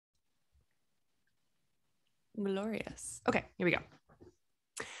Glorious. Okay, here we go.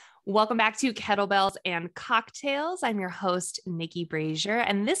 Welcome back to Kettlebells and Cocktails. I'm your host, Niki Brazier,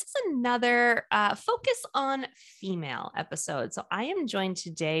 and this is another focus on female episode. So I am joined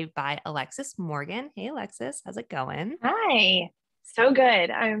today by Alexis Morgan. Hey, Alexis, how's it going? Hi, so good.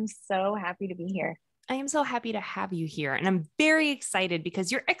 I'm so happy to be here. I am so happy to have you here, and I'm very excited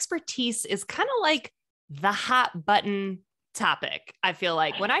because your expertise is kind of like the hot button topic. I feel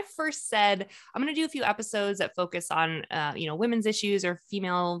like when I first said I'm going to do a few episodes that focus on women's issues or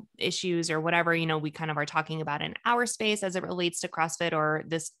female issues or whatever, we kind of are talking about in our space as it relates to CrossFit or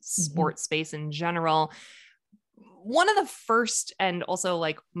this sports space in general. One of the first and also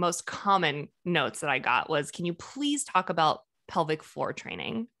like most common notes that I got was, can you please talk about pelvic floor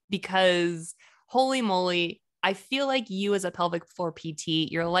training? Because holy moly, I feel like you as a pelvic floor PT,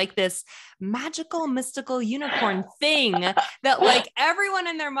 you're like this magical, mystical unicorn thing that like everyone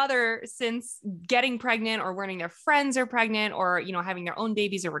and their mother since getting pregnant or learning their friends are pregnant or, having their own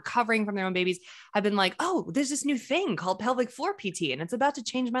babies or recovering from their own babies have been like, oh, there's this new thing called pelvic floor PT and it's about to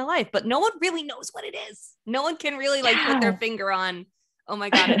change my life. But no one really knows what it is. No one can really like put their finger on, oh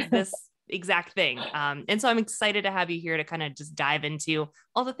my God, it's this exact thing. And so I'm excited to have you here to kind of just dive into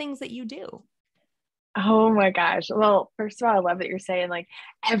all the things that you do. Oh my gosh. Well, first of all, I love that you're saying like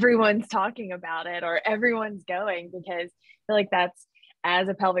everyone's talking about it or everyone's going, because I feel like that's, as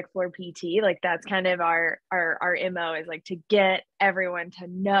a pelvic floor PT, like that's kind of our MO, is like to get everyone to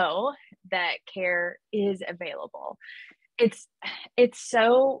know that care is available. It's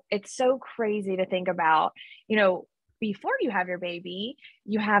so crazy to think about, before you have your baby,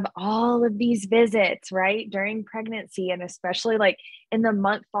 you have all of these visits, right? During pregnancy, and especially like in the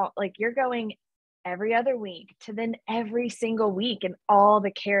month, like you're going every other week to then every single week, and all the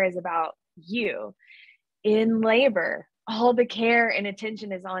care is about you. In labor, all the care and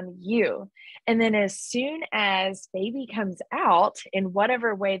attention is on you. And then as soon as baby comes out, in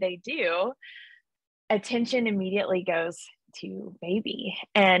whatever way they do, attention immediately goes to baby.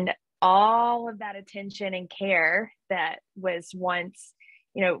 And all of that attention and care that was once,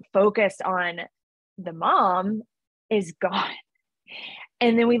 focused on the mom is gone.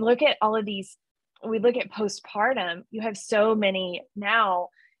 And then we look at postpartum, you have so many now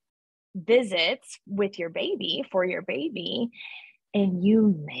visits with your baby, for your baby, and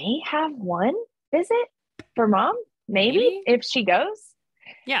you may have one visit for mom, maybe if she goes.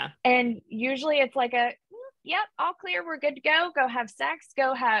 Yeah. And usually it's like yep, all clear, we're good to go have sex,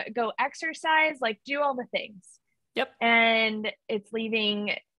 go exercise, like do all the things. Yep. And it's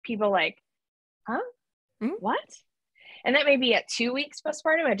leaving people like, huh? Mm-hmm. What? And that may be at 2 weeks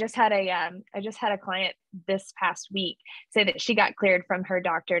postpartum. I just had a client this past week say that she got cleared from her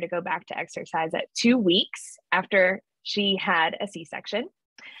doctor to go back to exercise at 2 weeks after she had a C-section.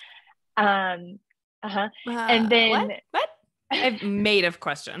 And then what? I've made of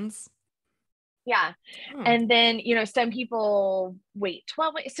questions. Yeah. And then, some people wait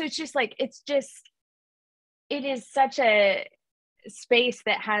 12 weeks. So it's just like, it is such a space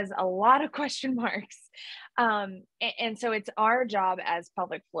that has a lot of question marks. And so it's our job as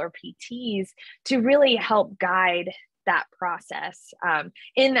pelvic floor PTs to really help guide that process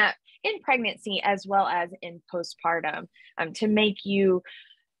in pregnancy as well as in postpartum, to make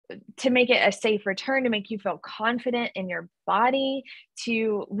it a safe return, to make you feel confident in your body,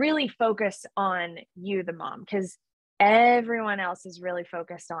 to really focus on you, the mom, because everyone else is really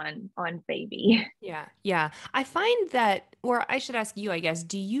focused on baby. Yeah. Yeah. I find that, or I should ask you, I guess,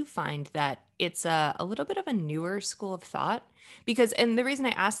 do you find that it's a little bit of a newer school of thought? Because, and the reason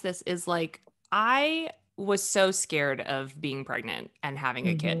I ask this is like, I was so scared of being pregnant and having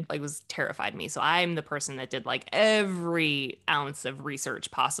a kid, like was terrified me. So I'm the person that did like every ounce of research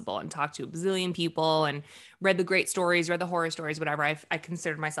possible and talked to a bazillion people and read the great stories, read the horror stories, whatever. I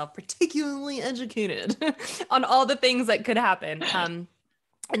considered myself particularly educated on all the things that could happen.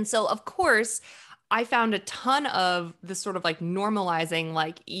 And so of course I found a ton of this sort of like normalizing,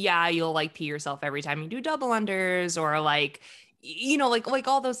 like, yeah, you'll like pee yourself every time you do double unders or like, like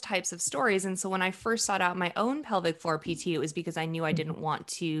all those types of stories. And so when I first sought out my own pelvic floor PT, it was because I knew I didn't want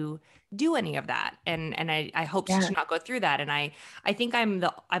to do any of that. And I hoped to not go through that. And I think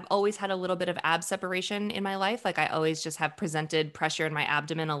I've always had a little bit of ab separation in my life. Like I always just have presented pressure in my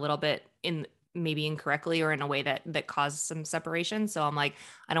abdomen a little bit maybe incorrectly or in a way that caused some separation. So I'm like,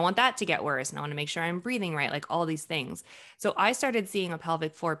 I don't want that to get worse. And I want to make sure I'm breathing right, like all these things. So I started seeing a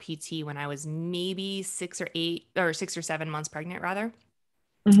pelvic floor PT when I was maybe 6 or 7 months pregnant rather.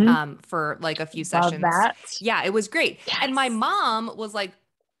 For like a few sessions. That. Yeah, it was great. Yes. And my mom was like,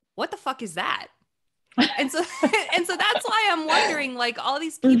 what the fuck is that? And so and so that's why I'm wondering, like, all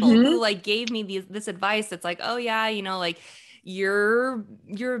these people who Hmm. like gave me this advice that's like, oh yeah, like your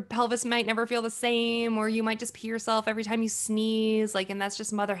pelvis might never feel the same, or you might just pee yourself every time you sneeze, like, and that's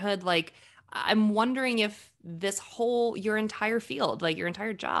just motherhood. Like, I'm wondering if this whole your entire field, like your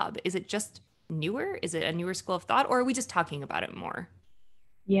entire job, is it just newer? Is it a newer school of thought, or are we just talking about it more?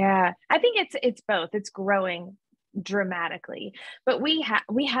 Yeah, I think it's both. It's growing dramatically, but we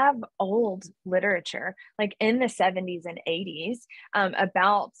have old literature like in the 70s and 80s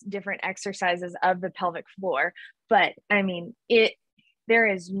about different exercises of the pelvic floor. But I mean, it there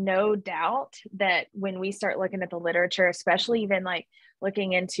is no doubt that when we start looking at the literature, especially even like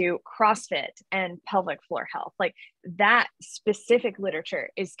looking into CrossFit and pelvic floor health, like that specific literature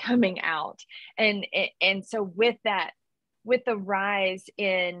is coming out, and so with that, with the rise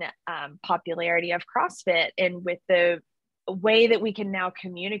in popularity of CrossFit and with the way that we can now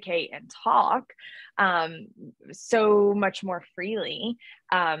communicate and talk um, so much more freely,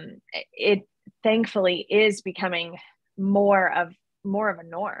 it thankfully is becoming more of more of a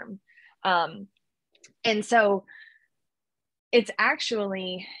norm. Um, and so it's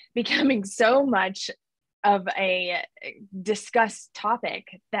actually becoming so much of a discussed topic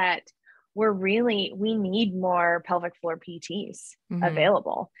that we need more pelvic floor PTs Hmm.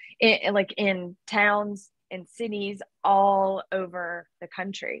 available like in towns and cities all over the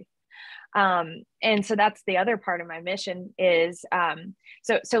country. And so that's the other part of my mission is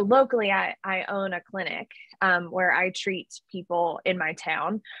so locally I own a clinic where I treat people in my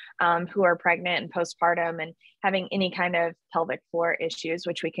town who are pregnant and postpartum and having any kind of pelvic floor issues,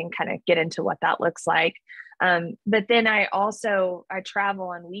 which we can kind of get into what that looks like. But then I travel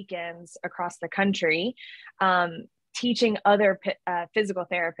on weekends across the country, teaching other physical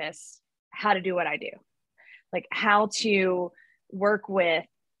therapists how to do what I do, like how to work with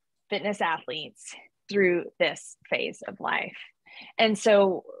fitness athletes through this phase of life. And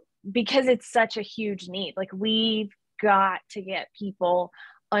so, because it's such a huge need, like we've got to get people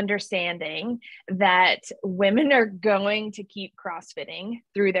understanding that women are going to keep CrossFitting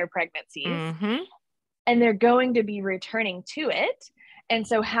through their pregnancies Hmm. and they're going to be returning to it. And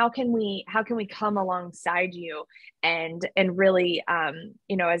so how can we come alongside you and really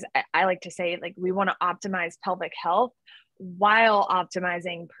as I like to say, like we want to optimize pelvic health while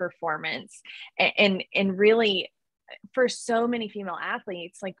optimizing performance, and really for so many female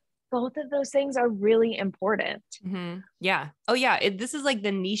athletes, like both of those things are really important. Hmm. Yeah. Oh, yeah. This is like the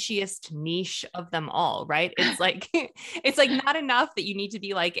nichiest niche of them all, right? It's like it's like not enough that you need to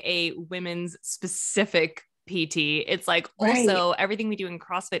be like a women's specific PT. It's like Right. also everything we do in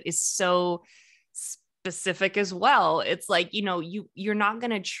CrossFit is so specific as well. It's like, you're not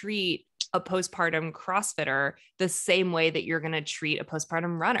going to treat a postpartum CrossFitter the same way that you're going to treat a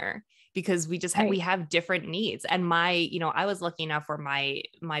postpartum runner, because we Right. have different needs. And I was lucky enough where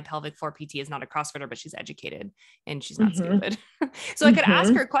my pelvic floor PT is not a CrossFitter, but she's educated and she's not Mm-hmm. stupid. So I could ask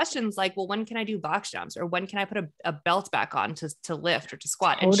Mm-hmm. her questions like, well, when can I do box jumps, or when can I put a belt back on to lift or to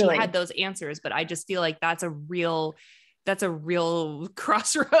squat? And she had Totally. those answers, but I just feel like that's a real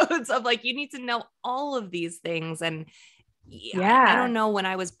crossroads of like, you need to know all of these things. And I Yeah. don't know, when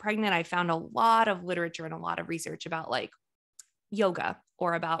I was pregnant, I found a lot of literature and a lot of research about like yoga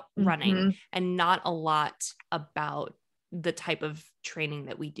or about running, Mm-hmm. and not a lot about the type of training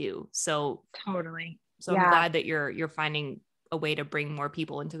that we do. Totally. So I'm Yeah. glad that you're finding a way to bring more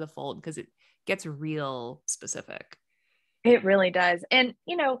people into the fold, because it gets real specific. It really does. And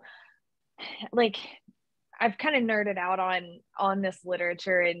like I've kind of nerded out on this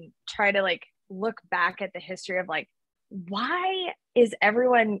literature and try to like look back at the history of like why is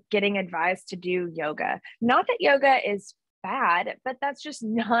everyone getting advised to do yoga? Not that yoga is bad, but that's just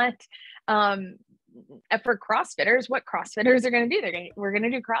not um for CrossFitters. What CrossFitters are going to do? We're going to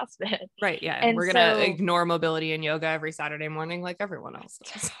do CrossFit. Right. Yeah. And We're going to so ignore mobility and yoga every Saturday morning like everyone else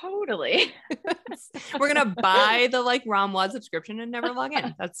does. totally. We're going to buy the like RomWad subscription and never log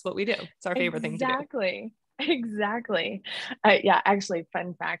in. That's what we do. It's our favorite thing to do. Exactly. Exactly. Yeah, actually,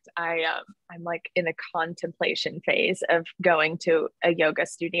 fun fact, I'm like in the contemplation phase of going to a yoga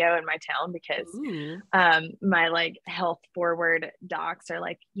studio in my town because Ooh. my like health forward docs are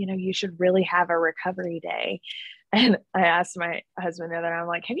like, you should really have a recovery day. And I asked my husband the other night, I'm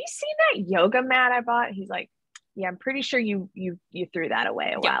like, have you seen that yoga mat I bought? He's like, yeah, I'm pretty sure you threw that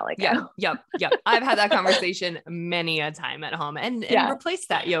away a Yep, while yep, ago. yep, yep. I've had that conversation many a time at home, and Yeah. replaced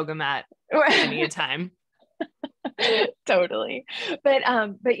that yoga mat many a time. Totally. But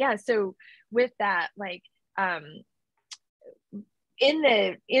yeah, so with that, like um in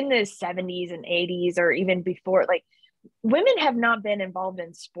the 70s and 80s or even before, like women have not been involved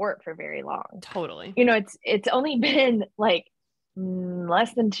in sport for very long. Totally. It's only been like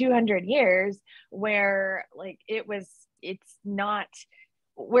less than 200 years where like it's not,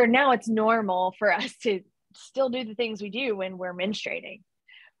 where now it's normal for us to still do the things we do when we're menstruating,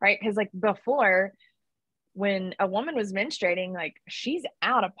 right? Because like before, when a woman was menstruating, like she's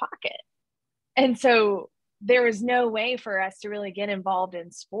out of pocket. And so there was no way for us to really get involved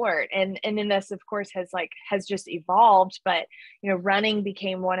in sport. And then this, of course, has just evolved. But running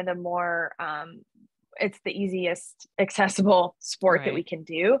became one of the more it's the easiest accessible sport that we Right. can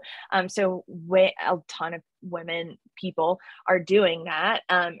do. So a ton of women people are doing that,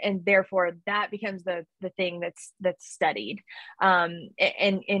 and therefore that becomes the thing that's studied. And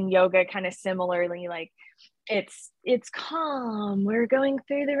in yoga, kind of similarly, like it's calm, we're going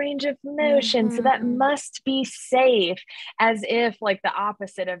through the range of motion, so that Mm-hmm. must be safe, as if like the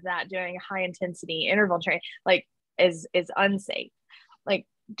opposite of that, doing a high intensity interval training, like is unsafe. Like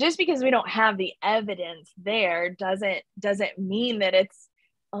just because we don't have the evidence there doesn't mean that it's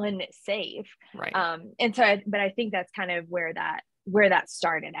unsafe. Right. And so but I think that's kind of where that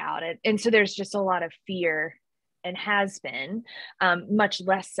started out. And so there's just a lot of fear, and has been, much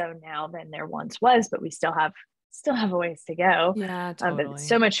less so now than there once was, but we still have a ways to go. Yeah, But totally.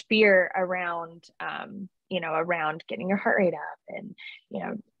 so much fear around, around getting your heart rate up, and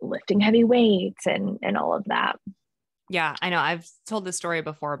lifting heavy weights, and all of that. Yeah, I know. I've told this story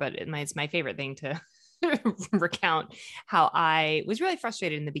before, but it's my favorite thing to recount how I was really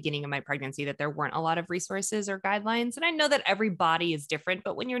frustrated in the beginning of my pregnancy that there weren't a lot of resources or guidelines. And I know that every body is different,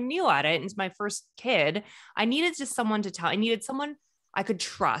 but when you're new at it, and it's my first kid, I needed just someone to tell, I needed someone I could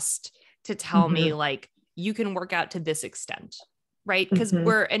trust to tell Mm-hmm. me, like, you can work out to this extent. Right. Because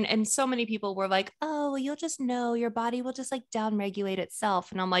Mm-hmm. and so many people were like, oh, you'll just know your body will just like down regulate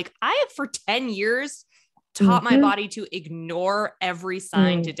itself. And I'm like, I have for 10 years taught my Mm-hmm. body to ignore every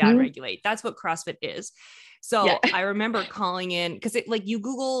sign to Mm-hmm. downregulate. That's what CrossFit is. Yeah. So I remember calling in because it like you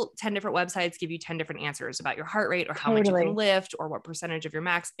Google 10 different websites, give you 10 different answers about your heart rate or how much you can Totally. lift or what percentage of your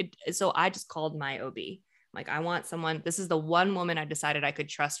max. So I just called my OB. Like, I want someone, this is the one woman I decided I could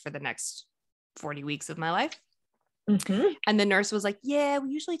trust for the next 40 weeks of my life. Mm-hmm. And the nurse was like, yeah,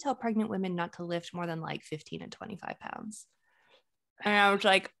 we usually tell pregnant women not to lift more than like 15 and 25 pounds. And I was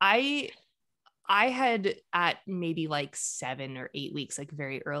like, I had at maybe like 7 or 8 weeks, like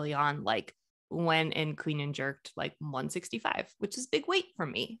very early on, like went and clean and jerked like 165, which is big weight for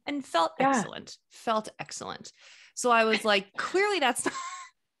me, and Yeah. felt excellent. So I was like, clearly that's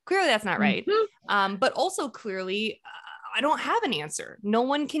not right. Mm-hmm. But also clearly I don't have an answer. No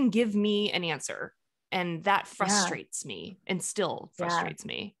one can give me an answer. And that Yeah. frustrates me and still Yeah. frustrates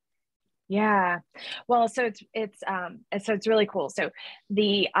me. Yeah. Well, so it's really cool. So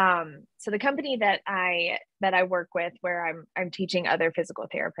the company that I work with, where I'm teaching other physical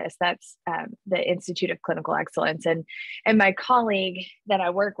therapists, that's the Institute of Clinical Excellence. And my colleague that I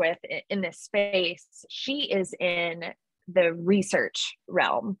work with in this space, she is in the research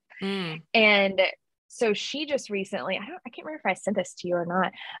realm. Mm, And so she just recently, I can't remember if I sent this to you or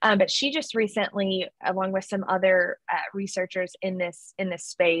not, but she just recently, along with some other researchers in this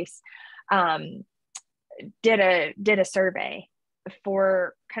space, um, did a survey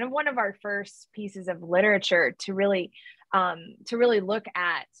for kind of one of our first pieces of literature to really look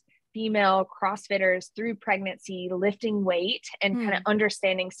at female CrossFitters through pregnancy, lifting weight, and kind of mm,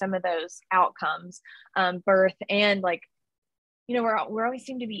 understanding some of those outcomes, birth, and like we're always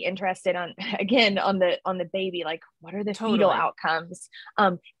seem to be interested on again on the baby, like what are the fetal totally. outcomes,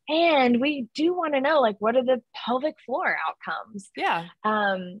 and we do want to know like what are the pelvic floor outcomes. Yeah.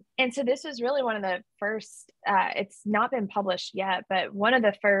 And so this was really one of the first, it's not been published yet, but one of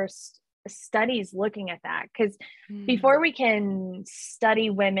the first studies looking at that, because before Mm, we can study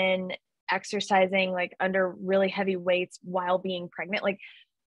women exercising like under really heavy weights while being pregnant, like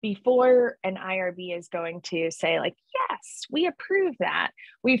before an IRB is going to say like, yes, we approve that,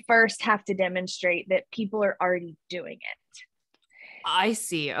 we first have to demonstrate that people are already doing it. I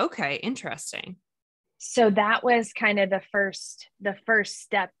see. Okay. Interesting. So that was kind of the first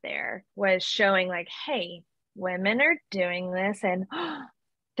step there, was showing like, hey, women are doing this, and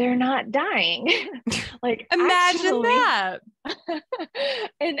they're not dying. Like Imagine actually, that.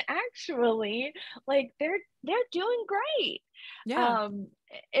 and actually, like they're doing great. Yeah. um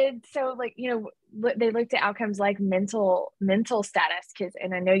and so like they looked at outcomes like mental status, because,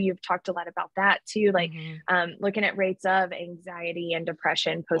 and I know you've talked a lot about that too, like Hmm. looking at rates of anxiety and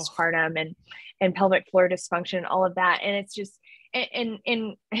depression Oh, postpartum, and pelvic floor dysfunction, all of that. And it's just, and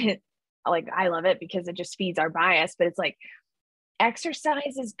like I love it because it just feeds our bias, but it's like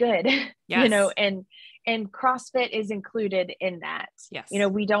exercise is good, yes. and and CrossFit is included in that. Yes. You know,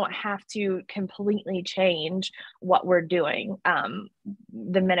 we don't have to completely change what we're doing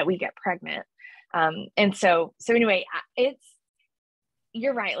the minute we get pregnant. And so anyway,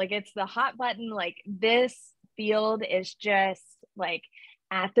 you're right. Like, it's the hot button. Like, this field is just like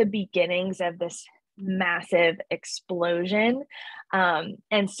at the beginnings of this massive explosion.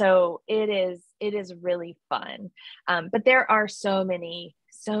 And so it is really fun. But there are so many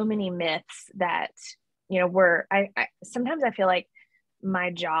myths that, you know, sometimes I feel like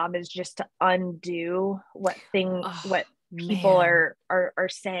my job is just to undo what people Man. are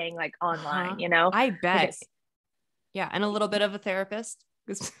saying, like, online, you know, I bet. because Yeah. And a little bit of a therapist,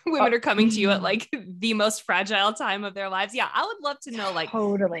 because women are coming to you at like the most fragile time of their lives. Yeah. I would love to know, like,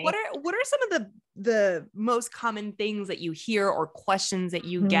 totally. what are some of the most common things that you hear or questions that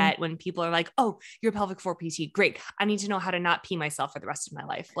you get when people are like, oh, you're a pelvic floor PT. Great. I need to know how to not pee myself for the rest of my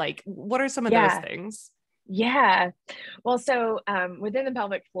life. Like, what are some of those things? Yeah. Well, so within the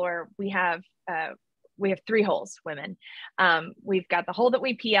pelvic floor, we have 3 holes, women. We've got the hole that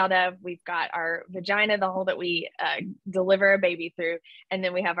we pee out of. We've got our vagina, the hole that we deliver a baby through. And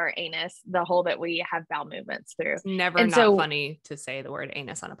then we have our anus, the hole that we have bowel movements through. It's never and not so, funny to say the word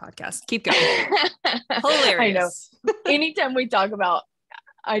anus on a podcast. Keep going. Hilarious. I know. Anytime I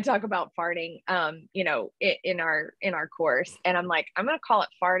talk about farting, you know, in our course, and I'm like, I'm going to call it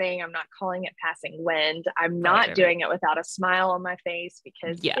farting. I'm not calling it passing wind. I'm not doing it without a smile on my face,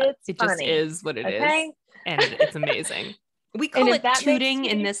 because it's funny. Just is what it is. And it's amazing. We call it tooting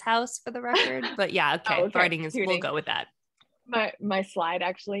in this house, for the record, but yeah. Okay. Farting is, we'll go with that. My slide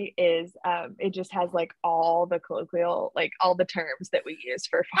actually is, it just has like all the colloquial, like all the terms that we use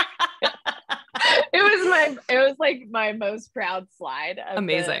for farting. It was like my most proud slide of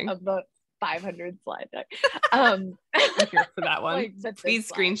the 500 slide deck. I'm here for that one. Like,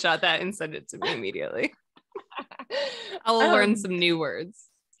 please screenshot that and send it to me immediately. I'll learn some new words.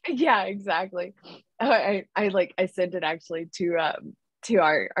 Yeah, exactly. I sent it actually to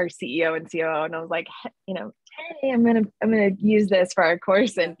our CEO and COO, and I was like, you know, hey, I'm gonna use this for our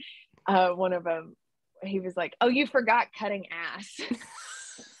course, and one of them, he was like, oh, you forgot cutting ass.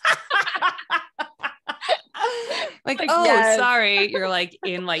 Like, oh, yes. Sorry. You're like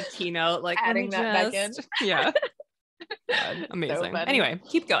in like keynote, like adding that back in. Yeah. God, amazing. So anyway,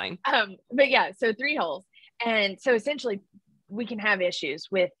 keep going. But yeah, so 3 holes. And so essentially we can have issues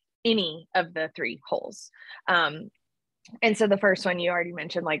with any of the 3 holes. And so the first one you already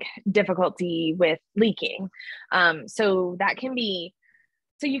mentioned, like difficulty with leaking. So that can be,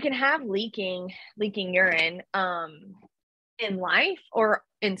 so you can have leaking urine in life or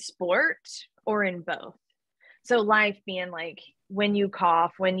in sport or in both. So life being like when you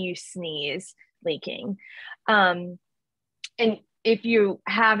cough, when you sneeze, leaking. And if you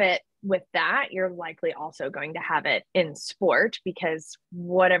have it with that, you're likely also going to have it in sport, because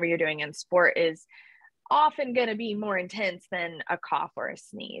whatever you're doing in sport is often going to be more intense than a cough or a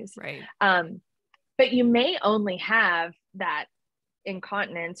sneeze. Right. But you may only have that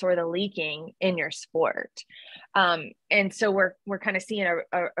incontinence or the leaking in your sport. And so we're kind of seeing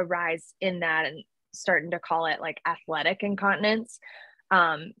a rise in that, and starting to call it like athletic incontinence,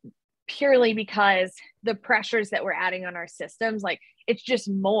 purely because the pressures that we're adding on our systems, like it's just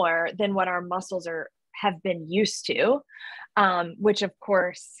more than what our muscles have been used to, which of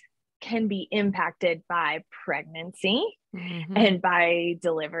course can be impacted by pregnancy and by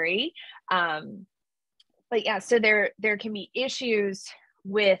delivery. But yeah, so there can be issues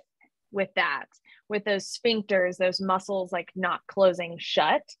with that, with those sphincters, those muscles like not closing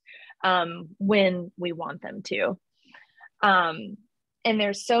shut when we want them to. And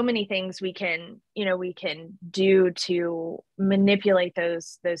there's so many things we can do to manipulate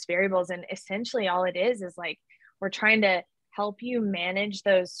those variables. And essentially all it is like, we're trying to help you manage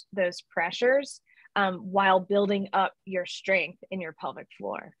those pressures while building up your strength in your pelvic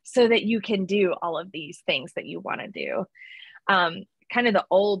floor, so that you can do all of these things that you want to do. Kind of the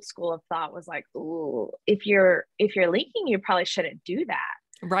old school of thought was like, ooh, if you're leaking, you probably shouldn't do that.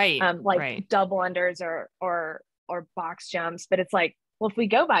 Right. Like double unders or box jumps. But it's like, well, if we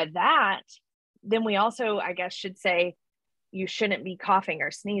go by that, then we also, I guess, should say you shouldn't be coughing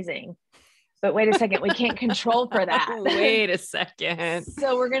or sneezing. But wait a second, we can't control for that. Wait a second.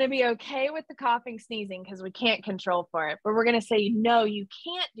 So we're going to be okay with the coughing, sneezing, because we can't control for it. But we're going to say, no, you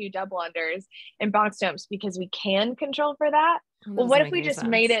can't do double unders and box jumps because we can control for that. Well, what if we just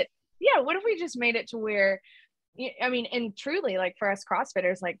made it? Yeah. What if we just made it to where, I mean, and truly, like for us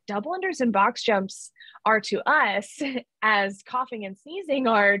CrossFitters, like double unders and box jumps are to us as coughing and sneezing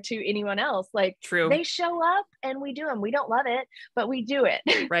are to anyone else. Like, true, they show up and we do them. We don't love it, but we do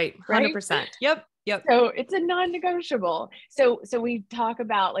it. Right. 100%. Yep. Yep. So it's a non-negotiable. So we talk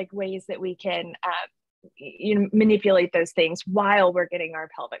about like ways that we can manipulate those things while we're getting our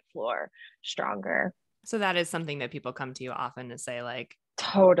pelvic floor stronger. So that is something that people come to you often to say like,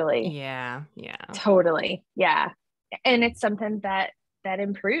 Totally. yeah, yeah, Totally. Yeah. And it's something that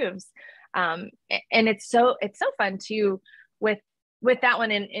improves. And it's so fun too with that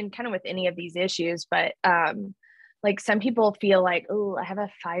one and kind of with any of these issues, but like some people feel like, oh, I have a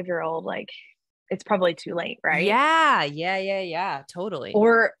 5-year-old, like it's probably too late, right? yeah, yeah, yeah, yeah, totally.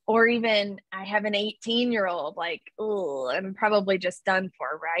 Or even I have an 18-year-old, like, oh, I'm probably just done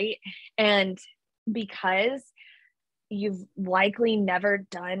for, right? And because you've likely never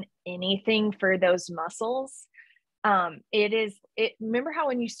done anything for those muscles, it remember how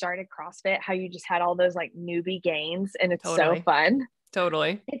when you started CrossFit, how you just had all those like newbie gains and it's so Totally. fun?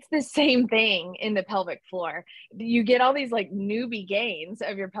 Totally. It's the same thing in the pelvic floor. You get all these like newbie gains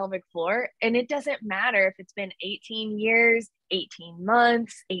of your pelvic floor, and it doesn't matter if it's been 18 years, 18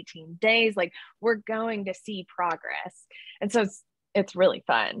 months, 18 days, like we're going to see progress. And so it's really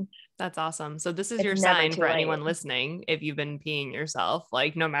fun. That's awesome. So this is It's your never sign too for late. anyone listening. If you've been peeing yourself,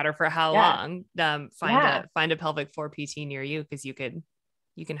 like no matter for how Yeah. long, Yeah. find a pelvic floor PT near you because you can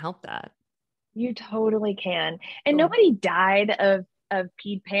help that. You totally can. And Cool. nobody died of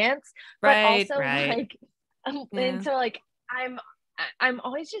peed pants, but Right, also right. like and Yeah, so like I'm I'm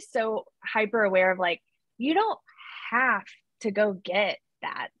always just so hyper aware of like you don't have to go get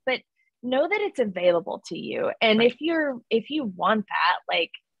that, but know that it's available to you. And right. if you want that,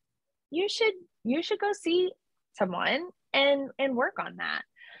 like you should you should go see someone and work on that.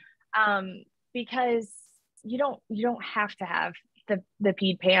 Because you don't have to have the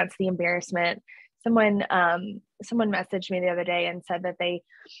peed pants, the embarrassment. Someone messaged me the other day and said that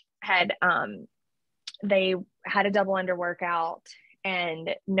had they had a double under workout and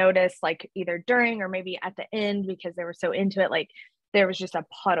noticed like either during or maybe at the end because they were so into it, like there was just a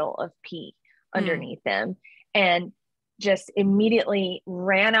puddle of pee Mm. underneath them, and just immediately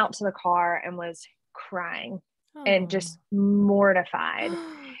ran out to the car and was crying and Oh. just mortified.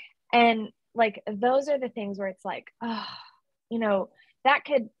 And like those are the things where it's like, oh, you know, that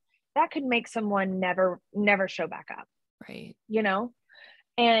could make someone never show back up, Right. you know?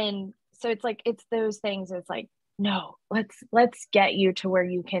 And so it's like it's those things. It's like, no, let's get you to where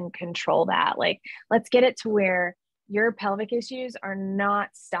you can control that. Like let's get it to where your pelvic issues are not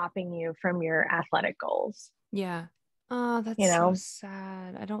stopping you from your athletic goals. Yeah. Oh, that's You so know,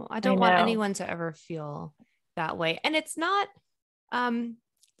 sad. I I don't want know. anyone to ever feel that way. And it's not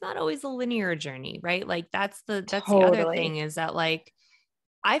always a linear journey, right? Like that's the other thing Totally. is that like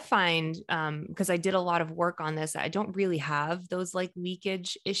I find because I did a lot of work on this, I don't really have those like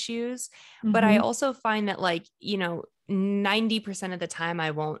leakage issues, but I Mm-hmm. also find that like, 90% of the time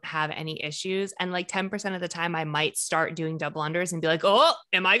I won't have any issues and like 10% of the time I might start doing double unders and be like, "Oh,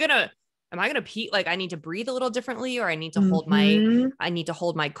 am I going to pee like I need to breathe a little differently or Mm-hmm. I need to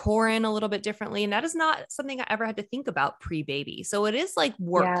hold my core in a little bit differently." And that is not something I ever had to think about pre-baby. So it is like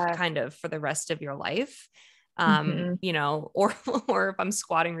work Yeah. kind of for the rest of your life. Mm-hmm. Or or if I'm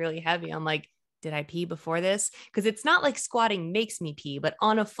squatting really heavy, I'm like, did I pee before this? Because it's not like squatting makes me pee, but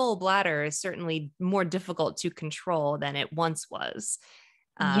on a full bladder is certainly more difficult to control than it once was.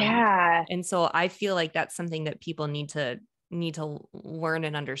 Um, Yeah. and so I feel like that's something that people need to learn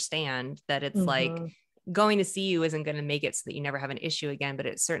and understand that it's like Mm-hmm. going to see you isn't going to make it so that you never have an issue again, but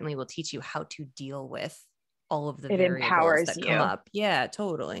it certainly will teach you how to deal with all of the It variables empowers that come you. up. Yeah,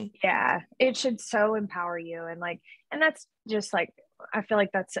 totally. Yeah. It should so empower you. And like, and that's just like, I feel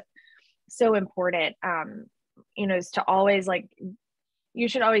like that's so important. Is to always like you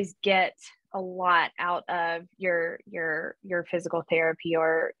should always get a lot out of your physical therapy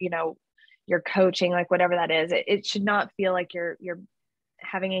or your coaching, like whatever that is. It should not feel like you're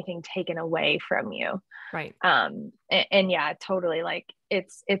having anything taken away from you. Right. And yeah, totally, like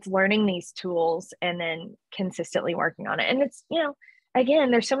it's learning these tools and then consistently working on it. And it's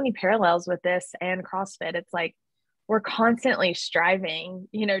again, there's so many parallels with this and CrossFit. It's like we're constantly striving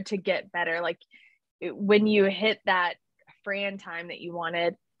to get better. Like when you hit that Fran time that you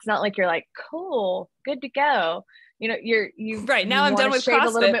wanted, it's not like you're like, cool, good to go. Right. You Now I'm want done to with shave a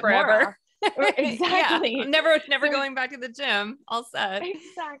little CrossFit bit more forever. off. Yeah. Exactly. I'm never So going back to the gym. All set.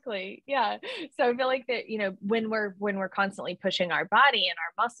 exactly. Yeah. So I feel like that, when we're constantly pushing our body and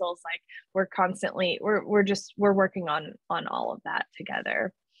our muscles, like we're working on all of that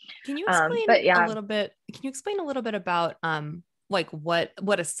together. But yeah. Can you explain a little bit about like what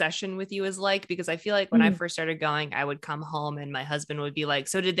a session with you is like? Because I feel like when I Mm. first started going, I would come home and my husband would be like,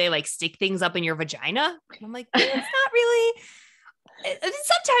 "So did they like stick things up in your vagina?" And I'm like, "It's not really."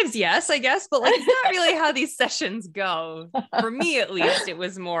 Sometimes yes, I guess, but like it's not really how these sessions go. For me, at least, it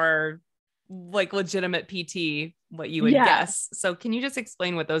was more like legitimate PT, what you would Yeah. guess. So can you just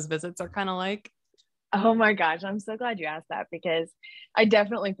explain what those visits are kind of like? Oh my gosh, I'm so glad you asked that because I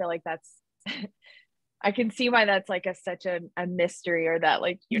definitely feel like that's I can see why that's like such a mystery or that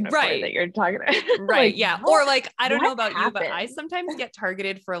like unicorn that Right. you're talking about. Right. Like Yeah. Or like, I don't know what about you, but I happened? sometimes get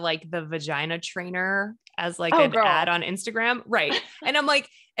targeted for like the vagina trainer as like Oh an ad girl. on Instagram. Right. And I'm like,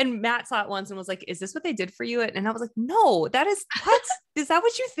 and Matt saw it once and was like, is this what they did for you? And I was like, no, that is what? Is that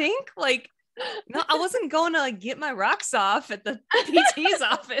what you think? Like, no, I wasn't going to like get my rocks off at the PT's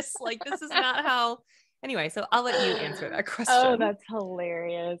office. Like, this is not how. Anyway, so I'll let you answer that Oh, question. that's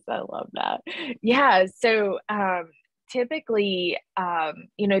hilarious. I love that. Yeah. So typically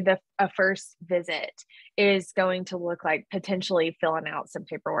the a first visit is going to look like potentially filling out some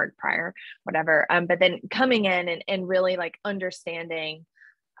paperwork prior, whatever. But then coming in and really like understanding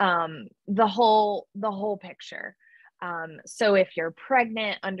the whole picture. So if you're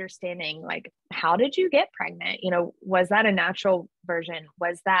pregnant, understanding like how did you get pregnant? Was that a natural version?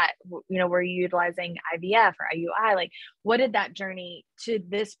 Was that were you utilizing IVF or IUI? Like, what did that journey to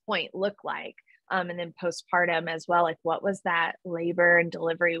this point look like? And then postpartum as well. Like, what was that labor and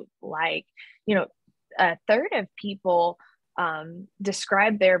delivery like? You know, a third of people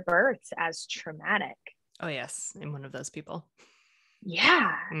describe their births as traumatic. Oh, yes. I'm one of those people.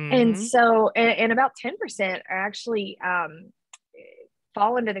 Yeah. And Mm-hmm. so, and about 10% are actually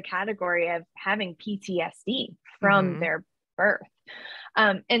fall into the category of having PTSD from Mm-hmm. their birth.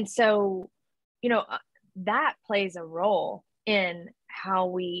 And so, you know, uh, that plays a role in how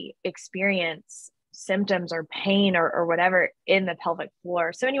we experience symptoms or pain or whatever in the pelvic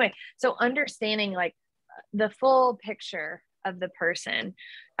floor. So, anyway, so understanding like the full picture of the person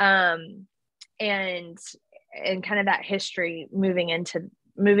um, and kind of that history moving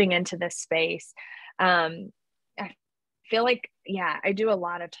into this space. I feel like, yeah, I do a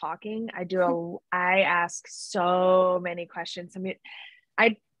lot of talking. I ask so many questions. I mean,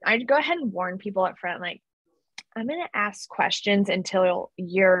 I'd go ahead and warn people up front, like, I'm going to ask questions until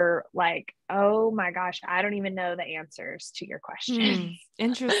you're like, oh my gosh, I don't even know the answers to your questions.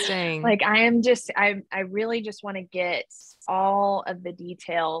 Interesting. Like I really just want to get all of the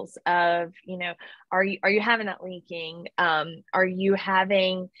details of, are you having that leaking? Are you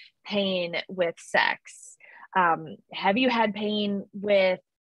having pain with sex? Have you had pain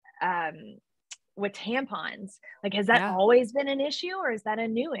um, with tampons? Like, has that Yeah. always been an issue or is that a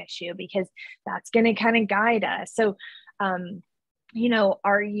new issue? Because that's going to kind of guide us. So, um,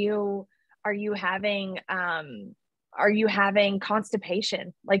 are you having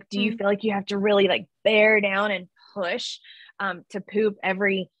constipation? Like, do you Mm. feel like you have to really like bear down and push to poop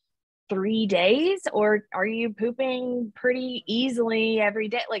every 3 days, or are you pooping pretty easily every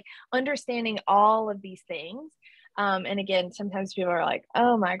day? Like, understanding all of these things. And again, sometimes people are like,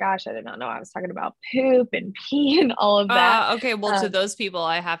 oh my gosh, I did not know I was talking about poop and pee and all of that. Okay. Well, to Um, those people,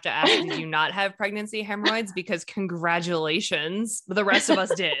 I have to ask, did you not have pregnancy hemorrhoids? Because congratulations. The rest of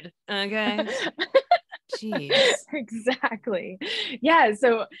us did. Okay. Jeez. exactly. Yeah.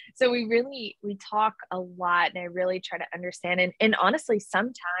 So we talk a lot and I really try to understand. And honestly,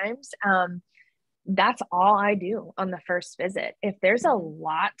 sometimes that's all I do on the first visit. If there's a Mhm.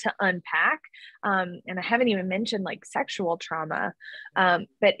 lot to unpack, and I haven't even mentioned like sexual trauma,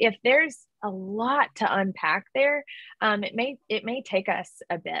 but if there's a lot to unpack there, it may take us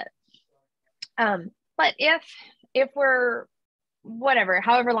a bit. But if we're whatever,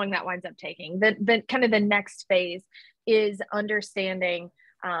 however long that winds up taking, the kind of the next phase is understanding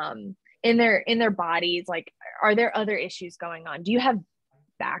in their bodies, like, are there other issues going on? Do you have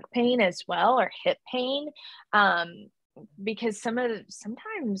back pain as well or hip pain? Um, because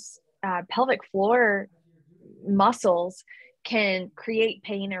sometimes pelvic floor muscles can create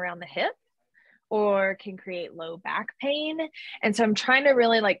pain around the hip or can create low back pain. And so I'm trying to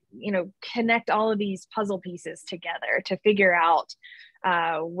really like, connect all of these puzzle pieces together to figure out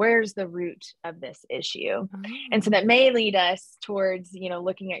where's the root of this issue. And so Oh. that may lead us towards,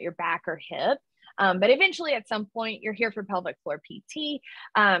 looking at your back or hip. But eventually, at some point, you're here for pelvic floor PT.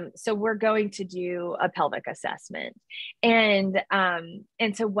 So we're going to do a pelvic assessment, and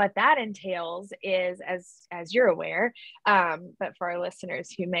so what that entails is, as you're aware, but for our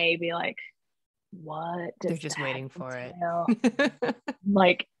listeners who may be like, what They're does just that waiting for entail? it.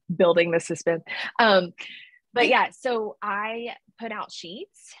 Like, building the suspense. But yeah, so I put out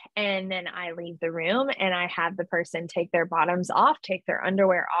sheets and then I leave the room and I have the person take their bottoms off, take their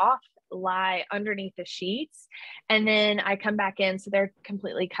underwear off, lie underneath the sheets, and then I come back in so they're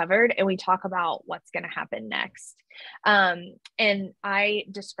completely covered, and we talk about what's going to happen next. And I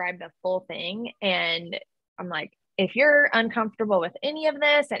describe the full thing, and I'm like, if you're uncomfortable with any of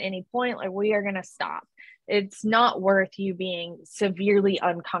this at any point, like, we are going to stop. It's not worth you being severely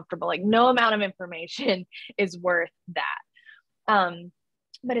uncomfortable. Like, no amount of information is worth that.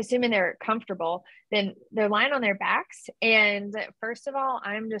 But assuming they're comfortable, then they're lying on their backs. And first of all,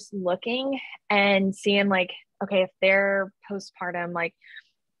 I'm just looking and seeing, like, okay, if they're postpartum, like,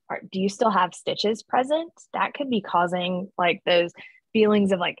 do you still have stitches present? That could be causing like those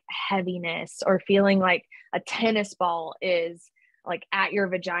feelings of like heaviness, or feeling like a tennis ball is like at your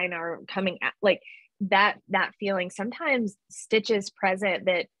vagina, or coming at, like, that feeling. Sometimes stitches present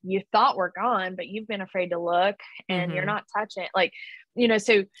that you thought were gone, but you've been afraid to look, and you're not touching it. Like,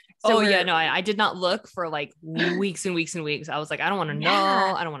 so Oh yeah, no, I did not look for like weeks and weeks and weeks. I was like, I don't want to know.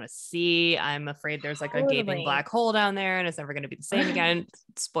 yeah, I don't want to see. I'm afraid there's like a gaping totally. black hole down there and it's never going to be the same again.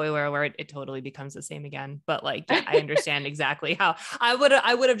 Spoiler alert, it totally becomes the same again. But like, yeah, I understand exactly how I would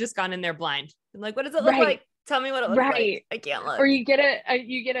have just gone in there blind. I'm like, what does it look Right. like? Tell me what it looks like. Right. I can't Or look. you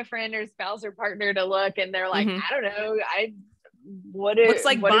get a friend or spouse or partner to look, and they're like, Mm-hmm. I don't know, Looks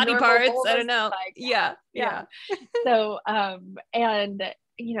like what a body normal parts. hole I don't does look know. like. Yeah. Yeah. Yeah. So and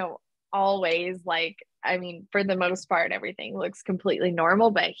always, like, I mean, for the most part, everything looks completely normal,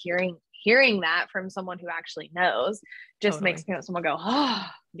 but hearing that from someone who actually knows just makes Totally. someone go, oh,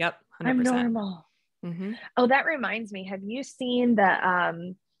 Yep. I'm 100%. normal. Mm-hmm. Oh, that reminds me. Have you seen the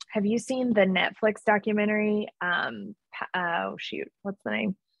Netflix documentary? Oh shoot, what's the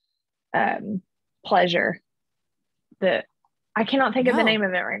name? Pleasure. The I cannot think of the name No.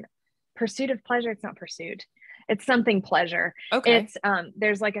 of it right now. Pursuit of Pleasure. It's not Pursuit. It's something pleasure. Okay. It's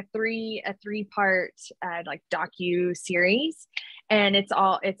there's like a three part like docu series, and it's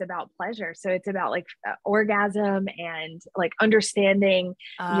about pleasure. So it's about like orgasm, and like understanding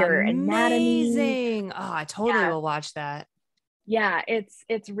your anatomy. Amazing. Oh, I totally Yeah, will watch that. yeah,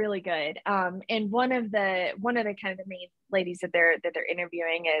 it's really good. And one of the kind of the main ladies that they're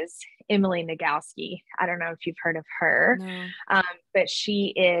interviewing is Emily Nagoski. I don't know if you've heard of her, No. but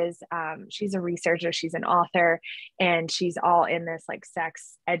she's a researcher, she's an author, and she's all in this like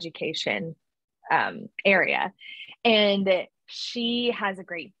sex education area. And she has a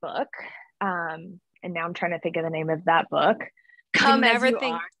great book. And now I'm trying to think of the name of that book. You can Come as never you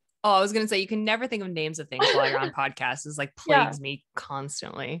think. are. Oh, I was gonna say you can never think of names of things while you're on podcasts. It's like Yeah. plagues me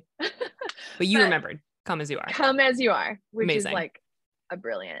constantly. But you But remembered. Come as you are. Come as you are, which is Amazing like a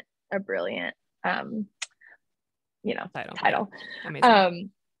brilliant um title. Yeah, title. amazing.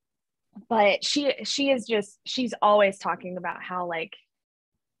 um but she's always talking about how, like,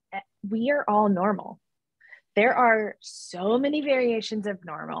 we are all normal. There are so many variations of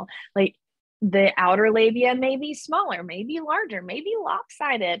normal. Like, the outer labia may be smaller, maybe larger, maybe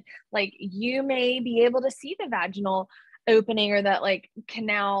lopsided. Like, you may be able to see the vaginal opening or that like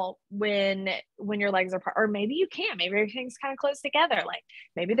canal when your legs are apart, or maybe you can't. Maybe everything's kind of close together. Like,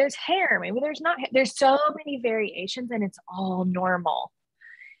 maybe there's hair, maybe there's not. There's so many variations, and it's all normal.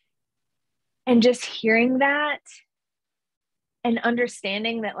 And just hearing that and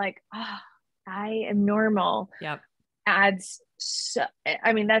understanding that, like, oh, I am normal, Yep. adds so,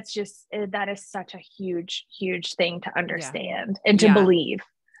 I mean, that is such a huge thing to Yeah. understand and to Yeah. believe.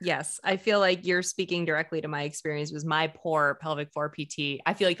 Yes. I feel like you're speaking directly to my experience. Was my poor pelvic floor PT.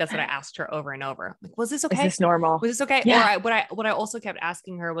 I feel like that's what I asked her over and over. Like, was this Is okay? this normal? Was this okay? Or Yeah. what I also kept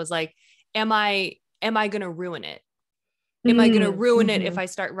asking her was like, am I gonna ruin it? Am I going to ruin it if Mm-hmm. I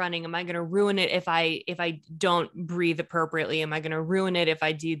start running? Am I going to ruin it if I don't breathe appropriately? Am I going to ruin it if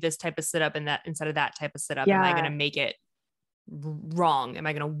I do this type of sit up and that instead of that type of sit up? Am I going to Yeah. make it wrong? Am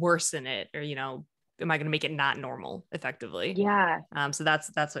I going to worsen it? Or, am I going to make it not normal effectively? Yeah. So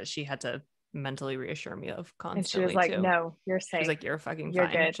that's what she had to mentally reassure me of And she was constantly like, too. no, you're She was safe. like, you're fucking You're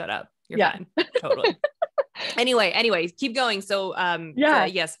fine. good. Shut up. You're Yeah. fine. Totally. Anyway, keep going. So, Yeah.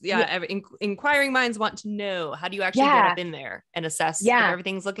 yes, Yeah. yeah. Inquiring minds want to know, how do you actually get Yeah. up in there and assess if Yeah.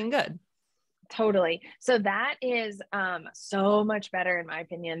 everything's looking good? Totally. So that is so much better in my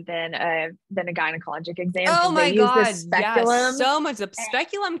opinion than a gynecologic exam, Oh because they my use God. this Yes. speculum. So much. The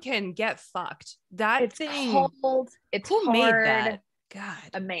speculum can get fucked. That It's thing, cold. It's who made hard. that? God.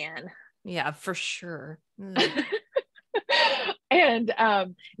 A man. Yeah, for sure. Ugh. And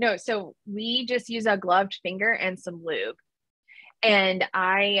no, so we just use a gloved finger and some lube. And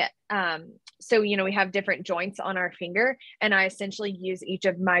I so we have different joints on our finger, and I essentially use each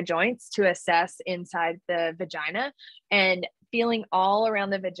of my joints to assess inside the vagina, and feeling all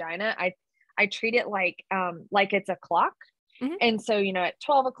around the vagina. I treat it like it's a clock, Mhm. And so, at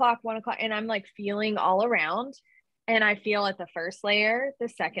 12 o'clock, 1 o'clock, and I'm like feeling all around, and I feel at the first layer, the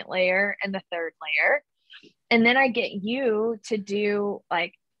second layer, and the third layer. And then I get you to do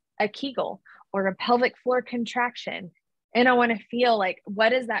like a Kegel or a pelvic floor contraction. And I want to feel like, what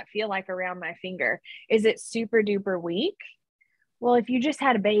does that feel like around my finger? Is it super duper weak? Well, if you just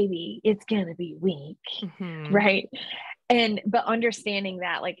had a baby, it's going to be weak. Mhm. Right. But understanding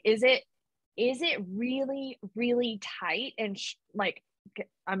that, like, is it really, really tight and like,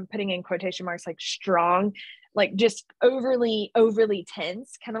 I'm putting in quotation marks, like strong, like just overly, overly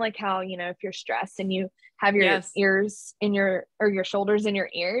tense, kind of like how, if you're stressed and you have your Yes. ears in or your shoulders in your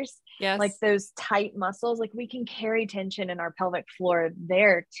ears, like Yes. those tight muscles, like we can carry tension in our pelvic floor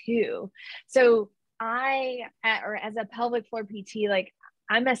there too. So or as a pelvic floor PT, like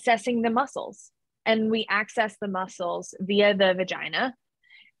I'm assessing the muscles, and we access the muscles via the vagina,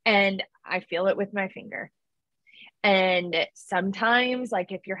 and I feel it with my finger. And sometimes,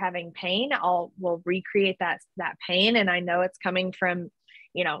 like if you're having pain, we'll recreate that pain, and I know it's coming from,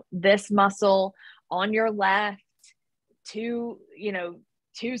 this muscle on your left, 2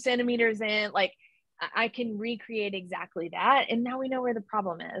 centimeters in. Like I can recreate exactly that, and now we know where the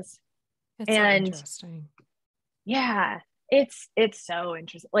problem is. It's so And interesting. yeah, it's so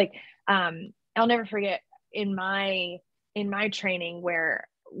interesting. Like, I'll never forget in my training where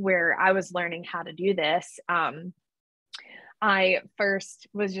I was learning how to do this. I first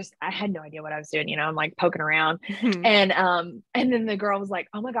was I had no idea what I was doing. I'm like poking around, Mhm. and then the girl was like,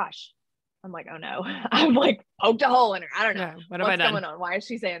 "Oh my gosh." I'm like, "Oh no." I'm like poked a hole in her. I don't know Yeah. What have I what's done? going on. Why is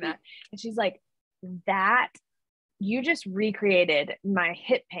she saying that? And she's like, "That you just recreated my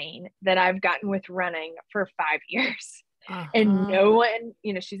hip pain that I've gotten with running for 5 years." And Uh-huh. no one,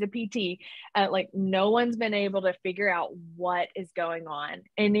 she's a PT, like no one's been able to figure out what is going on.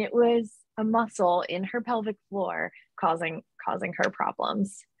 And it was a muscle in her pelvic floor causing her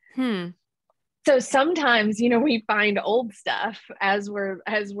problems. Hmm. So sometimes, we find old stuff as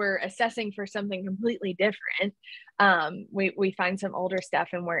we're assessing for something completely different. We find some older stuff,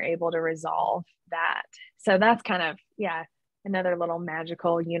 and we're able to resolve that. So that's kind of, yeah, another little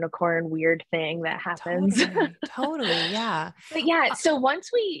magical unicorn weird thing that happens. Totally. Totally. Yeah. But yeah, Uh, so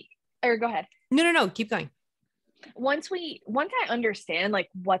or go ahead. no, no, no. Keep going. Once I understand like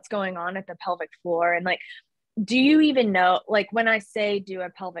what's going on at the pelvic floor, and like, do you even know, like when I say do a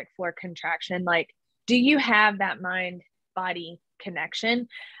pelvic floor contraction, like, do you have that mind body connection?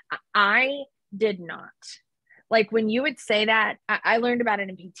 I did not. Like when you would say that, I learned about it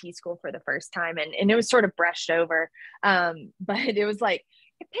in PT school for the first time, and it was sort of brushed over. But it was like,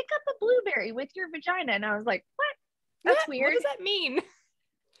 pick up a blueberry with your vagina. And I was like, what? That's What weird. does that mean?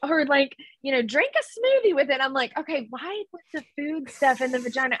 Or like, drink a smoothie with it. I'm like, okay, why with the food stuff in the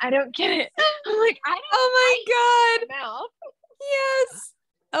vagina? I don't get it. I'm like, I don't Oh bite my God. my mouth. Yes.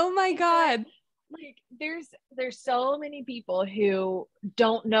 Oh my But God. like there's so many people who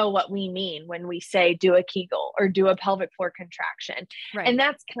don't know what we mean when we say do a Kegel or do a pelvic floor contraction. And Right.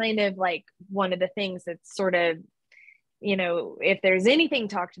 that's kind of like one of the things that's sort of, if there's anything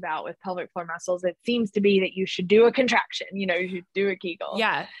talked about with pelvic floor muscles, it seems to be that you should do a contraction, you should do a Kegel.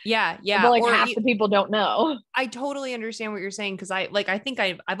 Yeah. Yeah. But Yeah. like Or half the people don't know. I totally understand what you're saying because I think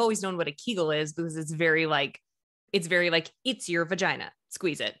I've always known what a Kegel is because it's very like it's your vagina,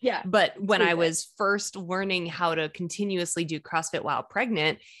 squeeze it. Yeah, But when I squeeze it. was first learning how to continuously do CrossFit while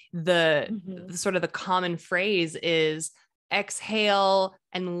pregnant, the Mm-hmm. sort of the common phrase is exhale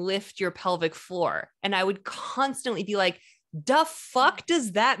and lift your pelvic floor. And I would constantly be like, the fuck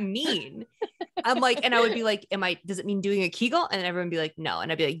does that mean? I'm like, and I would be like, does it mean doing a Kegel? And everyone would be like, no.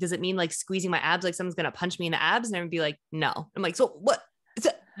 And I'd be like, does it mean like squeezing my abs? Like someone's going to punch me in the abs? And everyone would be like, no. I'm like, so what?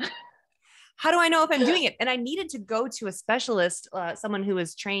 How do I know if I'm doing it? And I needed to go to a specialist, someone who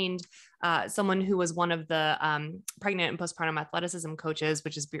was trained, someone who was one of the pregnant and postpartum athleticism coaches,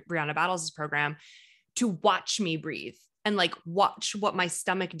 which is Brianna Battles' program, to watch me breathe and like watch what my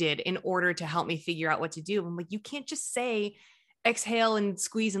stomach did in order to help me figure out what to do. I'm like, you can't just say exhale and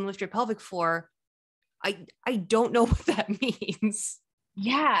squeeze and lift your pelvic floor. I don't know what that means.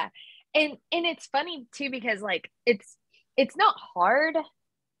 Yeah. And it's funny too, because like it's not hard,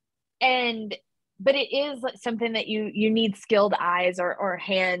 and but it is like something that you need skilled eyes or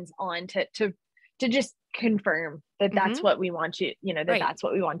hands on to just confirm that that's Mm-hmm. what we want you, that Right. that's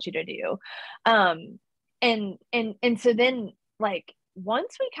what we want you to do. And so then, like,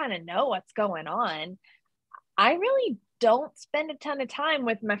 once we kind of know what's going on, I really don't spend a ton of time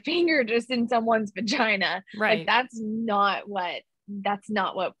with my finger just in someone's vagina. Like Right. that's not that's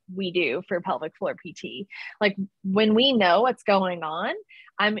not what we do for pelvic floor PT. Like when we know what's going on,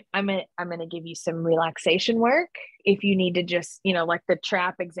 I'm gonna give you some relaxation work. If you need to just, like the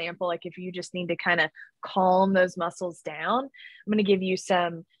trap example, like if you just need to kind of calm those muscles down, I'm gonna give you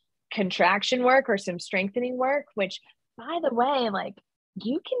some contraction work or some strengthening work, which by the way, like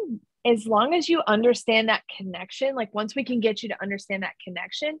you can, as long as you understand that connection, like once we can get you to understand that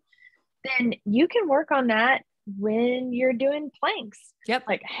connection, then you can work on that when you're doing planks, Yep.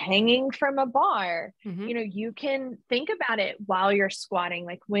 like hanging from a bar. Mm-hmm. You can think about it while you're squatting,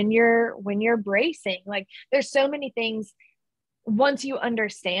 like when you're bracing. Like there's so many things. Once you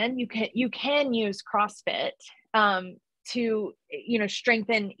understand, you can use CrossFit to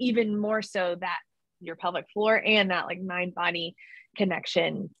strengthen even more so that your pelvic floor and that like mind body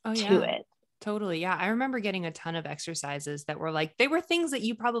connection Oh to yeah. it. Totally. Yeah. I remember getting a ton of exercises that were like, they were things that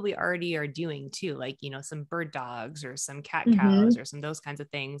you probably already are doing too, like, some bird dogs or some cat cows Mm-hmm. or some those kinds of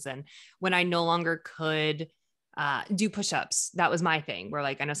things. And when I no longer could do push-ups, that was my thing where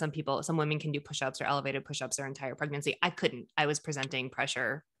like, I know some women can do push-ups or elevated push-ups their entire pregnancy. I couldn't. I was presenting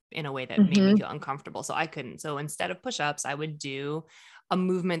pressure in a way that made me Mm-hmm. feel uncomfortable. So I couldn't. So instead of push-ups, I would do a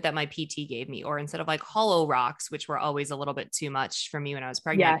movement that my PT gave me, or instead of like hollow rocks, which were always a little bit too much for me when I was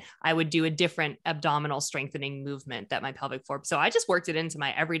pregnant, Yes. I would do a different abdominal strengthening movement that my pelvic floor. So I just worked it into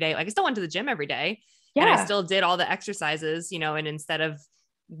my everyday, like I still went to the gym every day and I Yeah. still did all the exercises, and instead of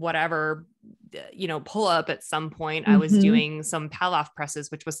whatever, pull up at some point, I was Mm-hmm. doing some Pallof presses,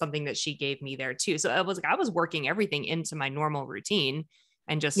 which was something that she gave me there too. So I was working everything into my normal routine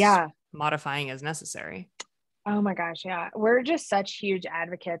and just Yeah. modifying as necessary. Oh my gosh, yeah. We're just such huge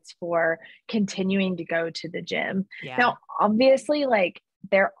advocates for continuing to go to the gym. Yeah. Now, obviously, like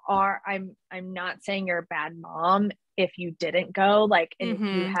I'm not saying you're a bad mom if you didn't go, like, and if you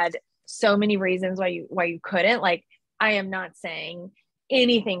Mm-hmm. had so many reasons why you couldn't, like, I am not saying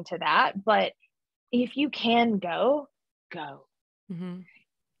anything to that, but if you can go, go. Mm-hmm.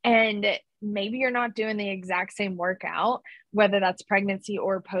 And maybe you're not doing the exact same workout, whether that's pregnancy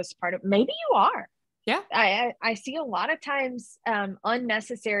or postpartum. Maybe you are. Yeah. I see a lot of times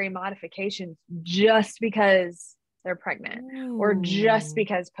unnecessary modifications just because they're pregnant or just Ooh.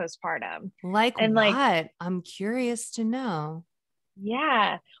 because postpartum. Like And like, what? I'm curious to know.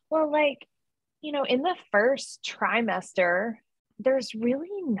 yeah, well, like, in the first trimester, there's really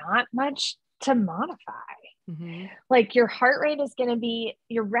not much to modify. Mm-hmm. Like, your heart rate is going to be,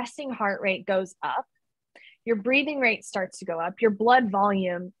 your resting heart rate goes up, your breathing rate starts to go up, your blood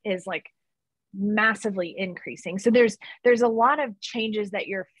volume is like massively increasing. So there's a lot of changes that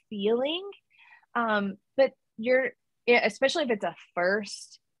you're feeling, but especially if it's a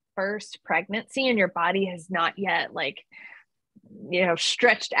first pregnancy and your body has not yet like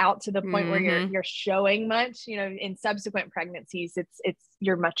stretched out to the point where you're Mm-hmm. you're showing much. In subsequent pregnancies, it's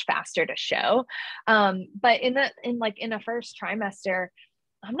you're much faster to show. But in a first trimester,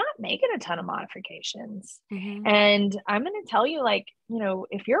 I'm not making a ton of modifications. Mm-hmm. And I'm going to tell you, like,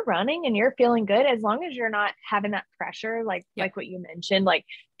 if you're running and you're feeling good, as long as you're not having that pressure, like Yep. what you mentioned, like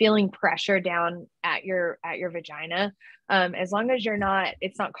feeling pressure down at your vagina, as long as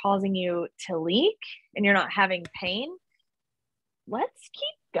it's not causing you to leak and you're not having pain, let's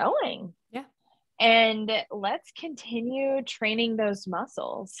keep going. Yeah. And let's continue training those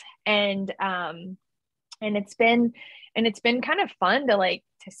muscles. And it's been kind of fun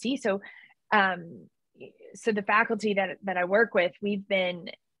to see. Um so the faculty that I work with,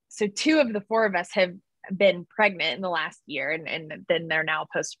 two of the four of us have been pregnant in the last year, and then they're now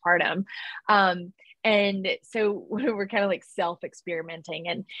postpartum. And so we're kind of like self experimenting,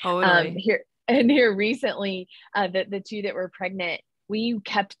 and Totally. here recently, the two that were pregnant, we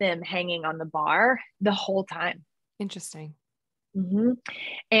kept them hanging on the bar the whole time. Interesting. Mm-hmm.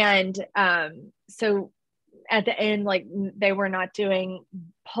 And so at the end, like, they were not doing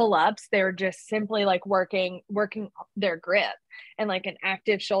pull-ups, they were just simply like working their grip and like an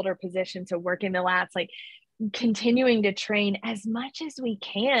active shoulder position, so working the lats, like continuing to train as much as we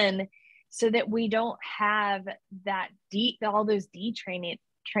can so that we don't have all those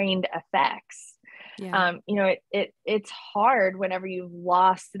trained effects. Yeah. It's hard whenever you've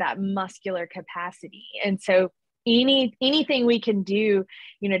lost that muscular capacity. And so anything we can do,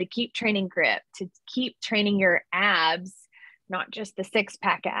 to keep training grip, to keep training your abs, not just the six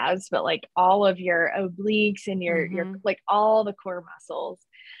pack abs, but like all of your obliques and your Mm-hmm. like all the core muscles,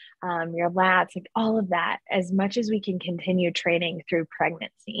 your lats, like all of that, as much as we can continue training through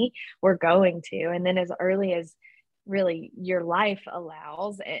pregnancy, we're going to. And then as early as really your life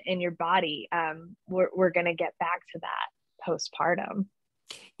allows and your body, we're going to get back to that postpartum.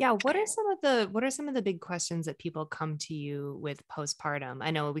 Yeah, what are some of the big questions that people come to you with postpartum?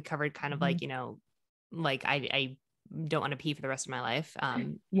 I know we covered kind of like, Mhm. you know, like I don't want to pee for the rest of my life.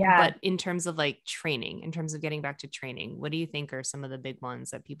 Yeah, But in terms of like training, in terms of getting back to training, what do you think are some of the big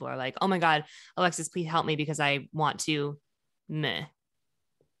ones that people are like, oh my God, Alexis, please help me because I want to meh.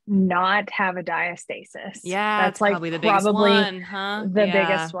 not have a diastasis. Yeah, That's it's like probably the biggest probably one, huh? the Yeah.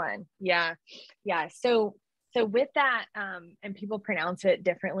 biggest one. Yeah. Yeah. So with that, and people pronounce it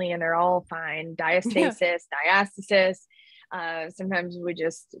differently and they're all fine. Yeah. Diastasis, diastasis. Sometimes we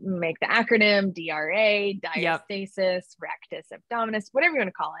just make the acronym DRA, Yep. diastasis, rectus abdominis, whatever you want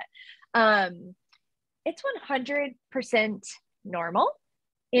to call it. It's 100% normal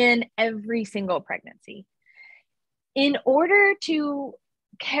in every single pregnancy. In order to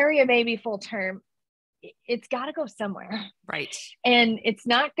carry a baby full term, it's got to go somewhere. Right. And it's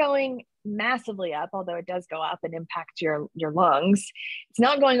not going massively up, although it does go up and impact your lungs. It's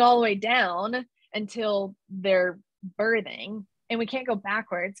not going all the way down until they're birthing. And we can't go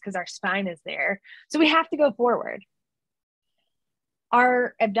backwards because our spine is there. So we have to go forward.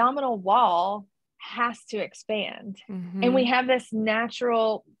 Our abdominal wall has to expand. And we Mm-hmm. have this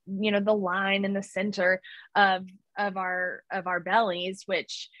natural, the line in the center of our bellies,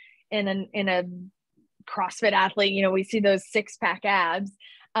 which in a CrossFit athlete, we see those 6-pack abs.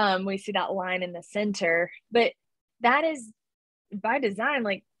 We see that line in the center, but that is by design.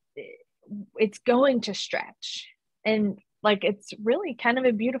 Like, it's going to stretch, and like it's really kind of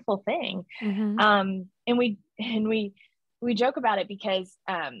a beautiful thing. Mm-hmm. And we joke about it because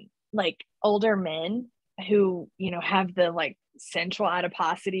like older men who have the like central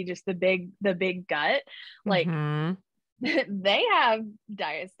adiposity, just the big gut, like Mm-hmm. they have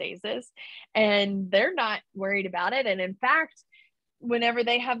diastasis and they're not worried about it. And in fact, whenever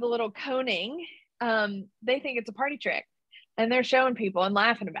they have the little coning, they think it's a party trick and they're showing people and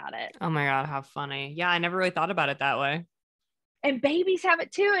laughing about it. Oh my God, how funny. Yeah, I never really thought about it that way. And babies have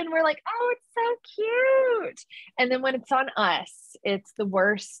it too. And we're like, oh, it's so cute. And then when it's on us, it's the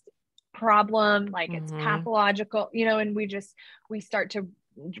worst problem. Like, it's Mm-hmm. pathological, and we start to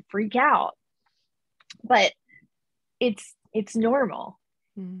freak out. But it's normal.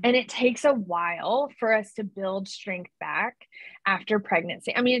 Mm-hmm. And it takes a while for us to build strength back after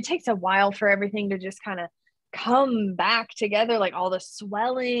pregnancy. I mean, it takes a while for everything to just kind of come back together, like all the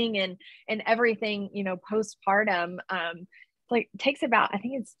swelling and everything, postpartum. Like, it takes about, I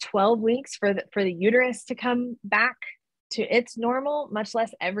think it's 12 weeks for the uterus to come back to its normal, much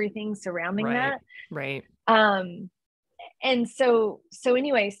less everything surrounding Right. that. Right. Um, and so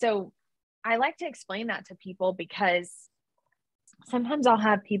anyway, so I like to explain that to people because sometimes I'll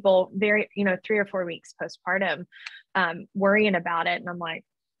have people 3 or 4 weeks postpartum, worrying about it. And I'm like,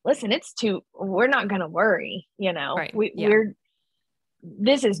 listen, we're not going to worry, Right. Yeah.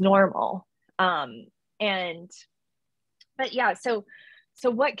 this is normal. Um, and, but yeah, so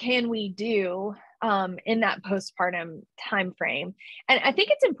what can we do, in that postpartum time frame? And I think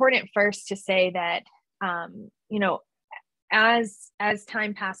it's important first to say that, as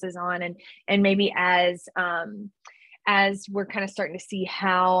time passes on and maybe as we're kind of starting to see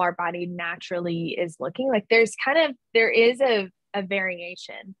how our body naturally is looking, like there is a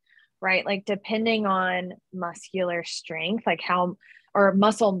variation, right? Like, depending on muscular strength, like how, or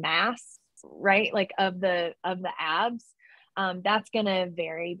muscle mass, right? Like of the abs, that's going to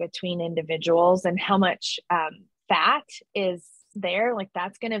vary between individuals, and how much fat is there. Like,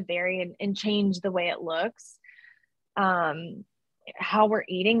 that's going to vary and change the way it looks. Um, how we're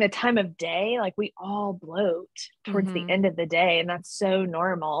eating, the time of day, like we all bloat towards the Mm-hmm. end of the day, and that's so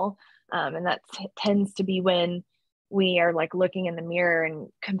normal. And that tends to be when we are like looking in the mirror and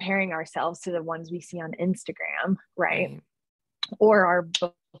comparing ourselves to the ones we see on Instagram, right? Right. Or our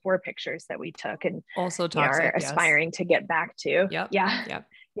before pictures that we took and Also are toxic. Yes. aspiring to get back to. Yep. Yeah. Yep.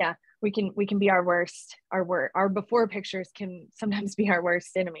 Yeah. We can be our worst, our before pictures can sometimes be our worst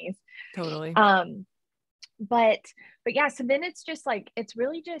enemies. Totally. um but yeah, so then it's just like, it's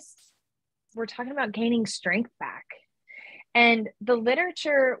really just, we're talking about gaining strength back. And the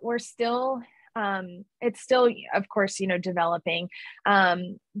literature, we're still, it's still, of course, developing.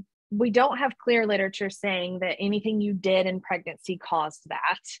 We don't have clear literature saying that anything you did in pregnancy caused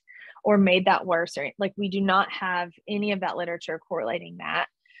that or made that worse, or like, we do not have any of that literature correlating that.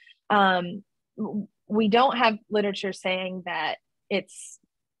 um, we don't have literature saying that it's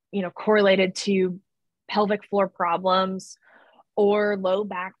correlated to pelvic floor problems or low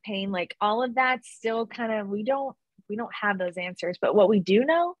back pain. Like, all of that still kind of, we don't have those answers. But what we do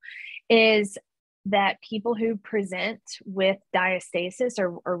know is that people who present with diastasis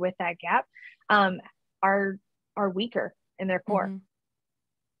or with that gap, um, are weaker in their core. Mm-hmm.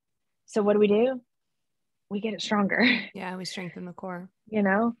 So what do? We get it stronger. Yeah, we strengthen the core. You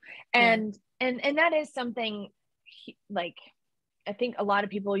know, Yeah. and that is something like I think a lot of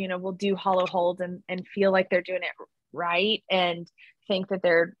people, will do hollow holds and feel like they're doing it right and think that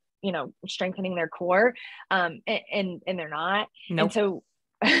they're, strengthening their core. And they're not. And Nope. so,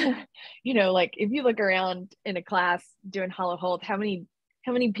 like if you look around in a class doing hollow hold, how many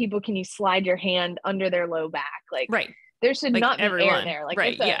people can you slide your hand under their low back? Like Right. there should Like not be air everyone. there. Like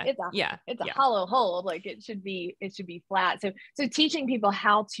Right. it's a Yeah. it's a Yeah. it's a Yeah. hollow hold. Like it should be flat. So teaching people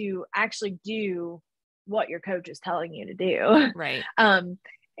how to actually do what your coach is telling you to do. Right.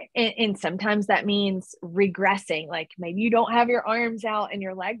 And sometimes that means regressing. Like maybe you don't have your arms out and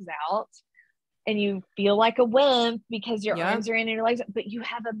your legs out and you feel like a wimp because your Yep. arms are in and your legs, but you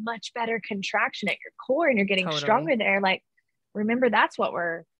have a much better contraction at your core and you're getting Totally. stronger there. Like, remember, that's what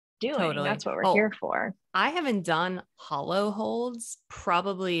we're doing. Totally. That's what we're Oh, here for. I haven't done hollow holds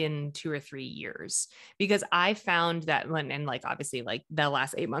probably in 2 or 3 years because I found that and like obviously like the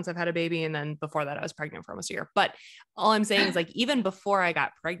last 8 months I've had a baby. And then before that I was pregnant for almost a year. But all I'm saying is like, even before I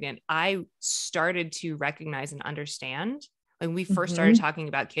got pregnant, I started to recognize and understand when we first started Mm-hmm. talking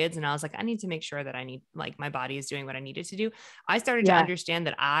about kids and I was like, I need to make sure that like my body is doing what I needed to do. I started to Yeah. understand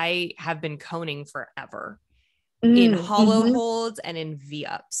that I have been coning forever in hollow Mm-hmm. holds and in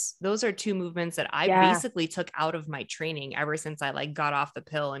V-ups. Those are two movements that I Yeah. basically took out of my training ever since I like got off the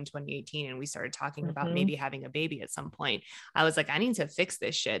pill in 2018 and we started talking about Mm-hmm. maybe having a baby at some point. I was like, I need to fix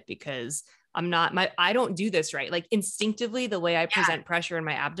this shit because I don't do this right. Like instinctively, the way I Yeah. present pressure in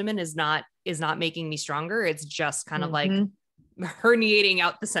my abdomen is not making me stronger. It's just kind of like Mm-hmm. herniating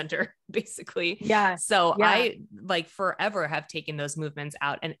out the center basically. Yeah. So Yeah. I like forever have taken those movements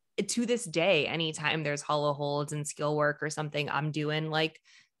out. And to this day, anytime there's hollow holds and skill work or something, I'm doing like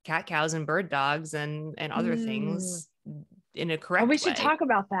cat cows and bird dogs and other Mm. things in a Oh, we correct should way. talk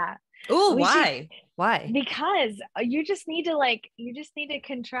about that. Oh, We should, why? because you just need to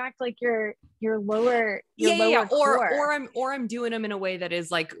contract like your Yeah. lower core. Or I'm doing them in a way that is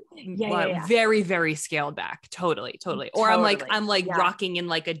like Yeah, yeah, yeah. very, very scaled back. Totally. Or I'm Totally. like Yeah. rocking in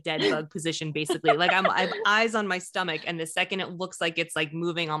like a dead bug position, basically. Like I have eyes on my stomach, and the second it looks like it's like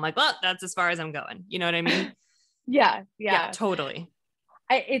moving, I'm like, well, that's as far as I'm going. You know what I mean? Yeah, Yeah, yeah. totally.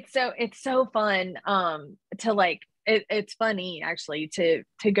 It's so fun to like it's funny actually to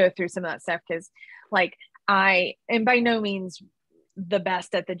go through some of that stuff because like I am by no means the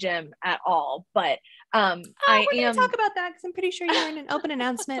best at the gym at all, but Oh, I we're gonna am talk about that because I'm pretty sure you were in an open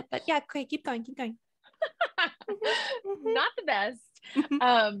announcement. But yeah, great, keep going, keep going. not the best.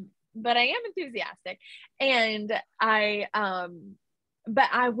 Mhm. But I am enthusiastic and but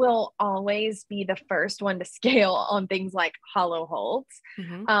I will always be the first one to scale on things like hollow holds.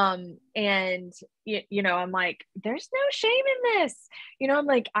 Mhm. And I'm like, there's no shame in this. I'm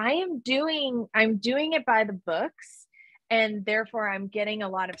like, I'm doing it by the books. And therefore, I'm getting a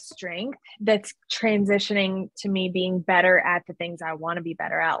lot of strength that's transitioning to me being better at the things I want to be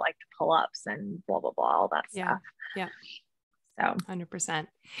better at, like the pull ups and blah, blah, blah, all that Yeah, stuff. yeah, So, 100%.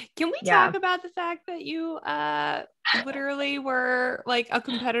 Can we yeah. talk about the fact that you literally were like a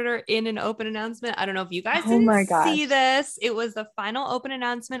competitor in an open announcement? I don't know if you guys Oh didn't my see gosh. this. It was the final open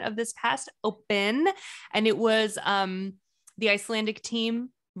announcement of this past open, and it was the Icelandic team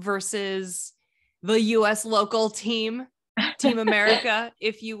versus the US local team, Team America,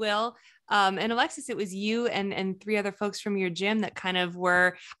 if you will. And Alexis, it was you and three other folks from your gym that kind of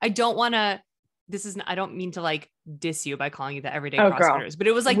were, I don't mean to like diss you by calling you the everyday Oh, girl. CrossFitters, but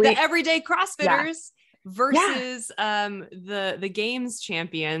it was like the We, everyday yeah. CrossFitters Yeah. versus the games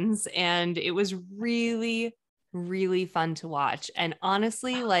champions. And it was really, really fun to watch. And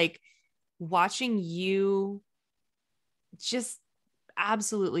honestly, like watching you just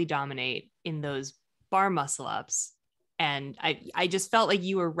absolutely dominate in those bar muscle ups. And I just felt like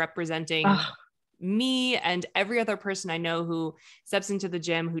you were representing Oh, me and every other person I know who steps into the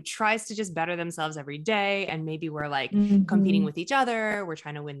gym, who tries to just better themselves every day. And maybe we're like competing mm-hmm. with each other. We're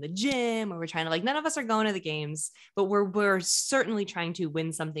trying to win the gym, or we're trying to like, none of us are going to the games, but we're certainly trying to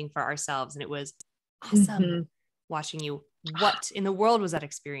win something for ourselves. And it was awesome Mm-hmm. watching you. What in the world was that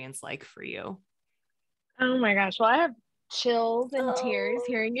experience like for you? Oh my gosh. Well, I have chills and tears Oh.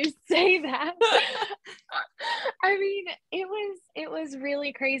 hearing you say that. I mean, it was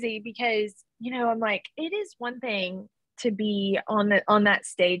really crazy because, I'm like, it is one thing to be on that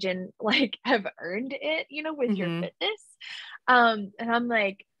stage and like have earned it, with your Mm-hmm. fitness. And I'm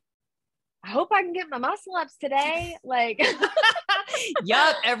like, I hope I can get my muscle ups today. Like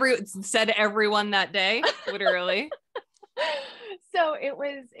Yep. Said everyone that day, literally. so it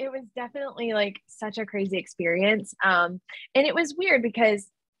was definitely like such a crazy experience. And it was weird because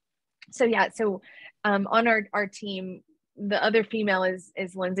So yeah, so on our team, the other female is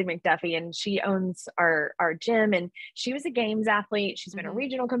Lindsay McDuffie, and she owns our gym, and she was a games athlete. She's been a Mhm.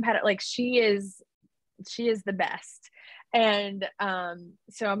 regional competitor. Like she is the best. And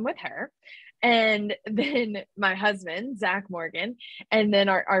so I'm with her. And then my husband, Zach Morgan, and then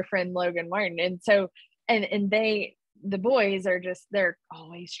our friend Logan Martin. And so, and the boys are just, they're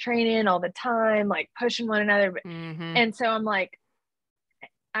always training all the time, like pushing one another. Mhm. And so I'm like,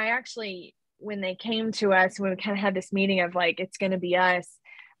 I actually, when they came to us, when we kind of had this meeting of like, it's going to be us,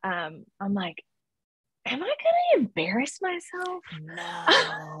 I'm like, am I going to embarrass myself?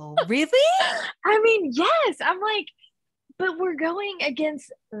 No, really? I mean, yes. I'm like, but we're going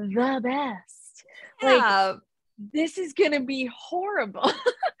against the best. Like, Yeah. this is going to be horrible.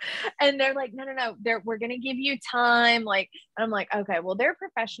 And they're like, no, no, no, we're going to give you time. Like, I'm like, okay, well, they're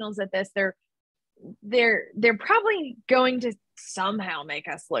professionals at this. They're probably going to somehow make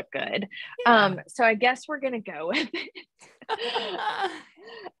us look good. Yeah. So I guess we're going to go with it.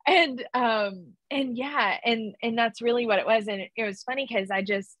 And yeah, and that's really what it was. And it was funny because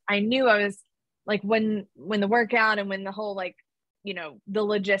I knew I was like, when the workout and when the whole, like, the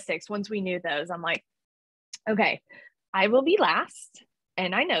logistics, once we knew those, I'm like, okay, I will be last,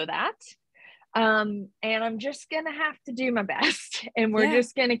 and I know that. And I'm just gonna have to do my best, and we're Yeah.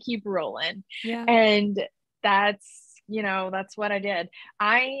 just gonna keep rolling. Yeah. And that's what I did.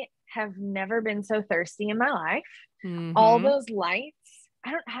 I have never been so thirsty in my life. All Mhm. those lights,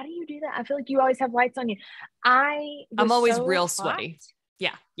 I don't, how do you do that? I feel like you always have lights on you. I I'm was always so real hot sweaty.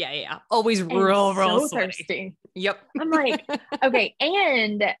 Yeah. Yeah. Yeah. Always and real so sweaty. thirsty. Yep. I'm like, okay.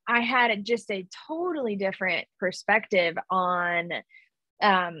 And I had just a totally different perspective on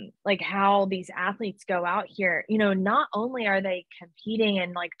like how these athletes go out here. Not only are they competing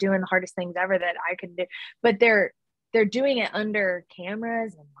and like doing the hardest things ever that I could do, but they're doing it under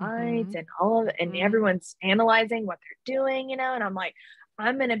cameras and lights Mhm. and all of it, and Mhm. everyone's analyzing what they're doing, and I'm like,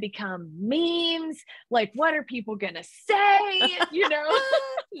 I'm gonna become memes. Like, what are people gonna say?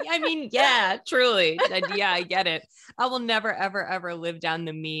 I mean, yeah, truly. Yeah, I get it. I will never, ever, ever live down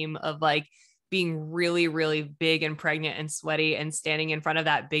the meme of like being really, really big and pregnant and sweaty and standing in front of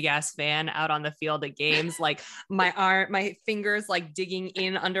that big ass fan out on the field at games. Like my fingers like digging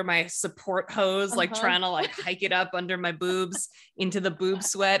in under my support hose, like Uh-huh. trying to like hike it up under my boobs into the boob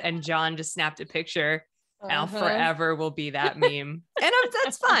sweat. And John just snapped a picture. Now Uh-huh. forever will be that meme. And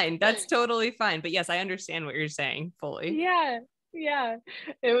that's fine. That's totally fine. But yes, I understand what you're saying fully. Yeah. Yeah.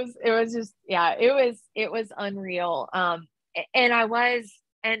 It was just, yeah, it was unreal. And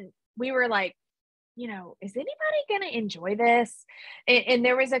and we were like, is anybody going to enjoy this? And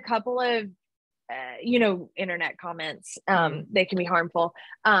there was a couple of, internet comments, Mm. they can be harmful,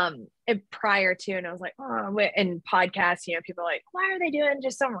 prior to, and I was like, oh, and podcasts, people are like, why are they doing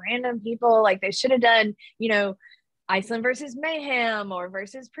just some random people? Like, they should have done, Iceland versus Mayhem or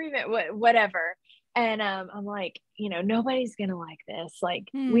versus Prevent, whatever. And I'm like, nobody's gonna like this. Like,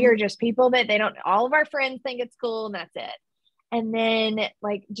 we are Mm. just people that they don't. All of our friends think it's cool, and that's it. And then,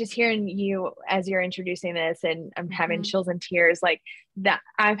 like, just hearing you as you're introducing this, and I'm having Mhm. chills and tears, like, that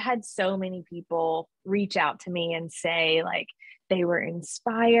I've had so many people reach out to me and say, like, they were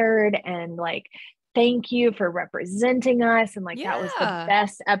inspired, and like, thank you for representing us, and like, that was the Yeah.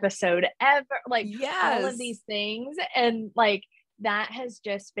 best episode ever, like, all of Yes. these things. And like, that has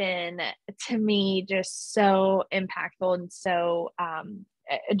just been, to me, just so impactful and so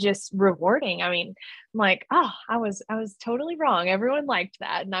just rewarding. I mean, I'm like, oh, I was totally wrong. Everyone liked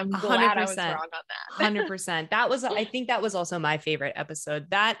that, and I'm A hundred glad I was percent. wrong on that. 100%. That was, I think that was also my favorite episode.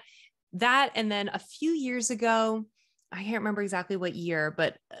 That, and then a few years ago, I can't remember exactly what year,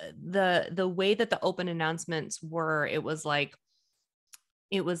 but the way that the open announcements were, it was like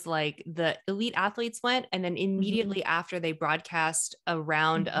the elite athletes went, and then Mhm. immediately after they broadcast a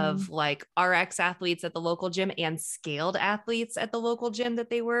round of Mhm. like RX athletes at the local gym and scaled athletes at the local gym that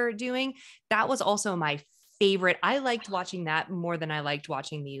they were doing. That was also my favorite. I liked watching that more than I liked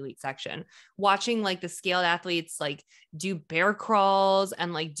watching the elite section. Watching like the scaled athletes like do bear crawls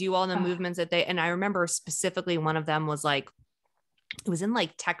and like do all the Oh, movements that they, and I remember specifically one of them was like, it was in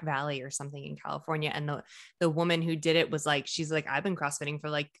like Tech Valley or something in California. And the woman who did it was like, she's like, I've been CrossFitting for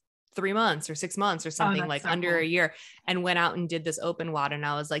like 3 months or 6 months or oh, something, that's like so under a cool. year, and went out and did this open WOD. And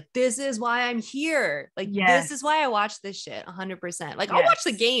I was like, this is why I'm here. Like, this is Yes. why I watch this shit 100%. Like, I'll watch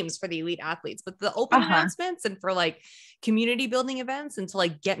the Yes. games for the elite athletes, but the open Uh-huh. announcements and for like community building events and to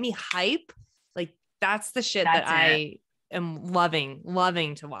like get me hype, like that's the shit that That's it. I am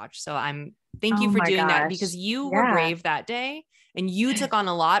loving to watch. So thank you Oh for my doing that, because gosh. you were Yeah. brave that day and you took on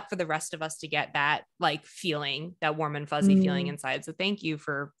a lot for the rest of us to get that like feeling, that warm and fuzzy feeling Mm. inside. So thank you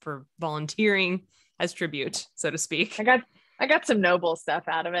for volunteering as tribute, so to speak. I got I got some noble stuff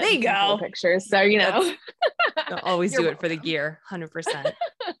out of it There and you some cool go. pictures. So, you know, That's I'll always you're do it for the welcome. gear. 100%.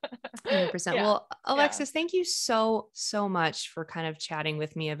 100%. Yeah. Well, Yeah. Alexis, thank you so much for kind of chatting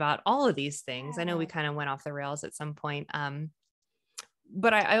with me about all of these things. I know we Yeah. kind of went off the rails at some point.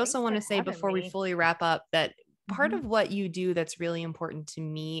 But I also Thanks want for to say having before we me. fully wrap up that part Mhm. of what you do that's really important to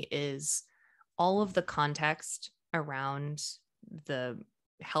me is all of the context around the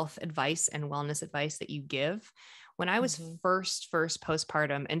health advice and wellness advice that you give. When I was Mhm. first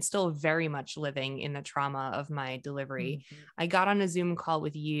postpartum and still very much living in the trauma of my delivery, Mhm. I got on a Zoom call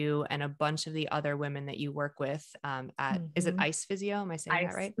with you and a bunch of the other women that you work with at, is it Mhm. Ice Physio? Am I saying that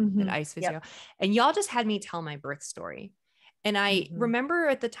Ice. right? At Mhm. Ice Yep. Physio. And y'all just had me tell my birth story. And I Mhm. remember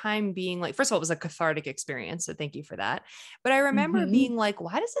at the time being like, first of all, it was a cathartic experience. So thank you for that. But I remember Mhm. being like,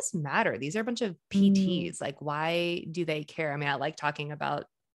 why does this matter? These are a bunch of Mm. PTs. Like, why do they care? I mean, I like talking about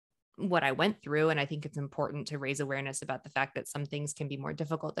what I went through. And I think it's important to raise awareness about the fact that some things can be more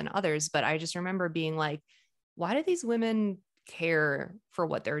difficult than others. But I just remember being like, why do these women care for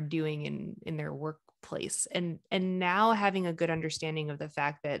what they're doing in their workplace? And now having a good understanding of the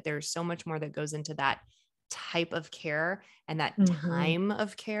fact that there's so much more that goes into that type of care and that Mhm. time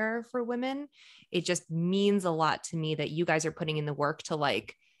of care for women, it just means a lot to me that you guys are putting in the work to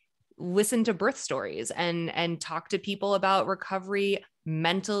like listen to birth stories and talk to people about recovery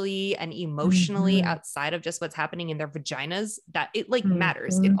mentally and emotionally Mhm. outside of just what's happening in their vaginas, that it like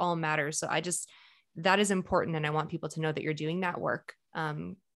matters. It Mhm. all matters. So I just, that is important. And I want people to know that you're doing that work.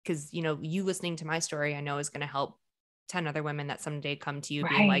 Because, you know, you listening to my story, I know is going to help 10 other women that someday come to you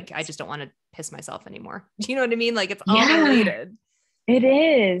being Right. like, I just don't want to piss myself anymore. Do you know what I mean? Like it's all Yeah. related. It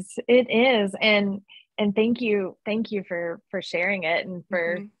is. It is. And thank you for sharing it and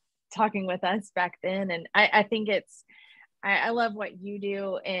for Mm-hmm. talking with us back then. And I think I love what you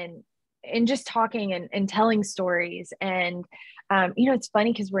do and just talking and telling stories. And you know, it's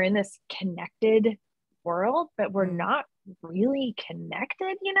funny because we're in this connected world, but we're not really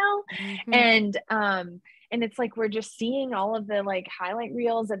connected, you know? Mm-hmm. And it's like we're just seeing all of the like highlight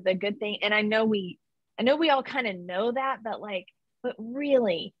reels of the good thing. And I know we all kind of know that, but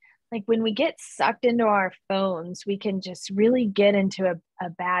really, like when we get sucked into our phones, we can just really get into a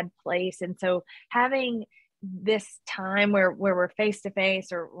bad place. And so having this time where we're face to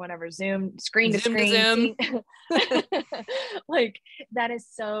face or whatever, Zoom, screen to Zoom to screen, seeing Zoom. like that is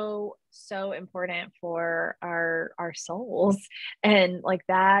so important for our souls. And like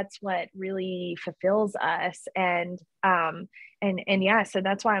that's what really fulfills us. And yeah, so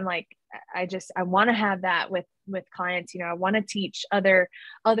that's why I'm like, I want to have that with clients. You know, I want to teach other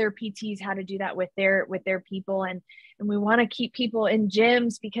PTs how to do that with their people. And we want to keep people in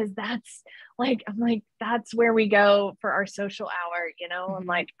gyms because that's like, I'm like, that's where we go for our social hour, you know? I'm Mm-hmm.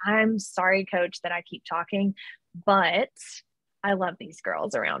 like, I'm sorry, coach, that I keep talking, but I love these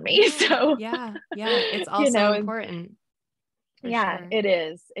girls around me. Yeah, So, yeah. It's you also know, and important for yeah, sure. it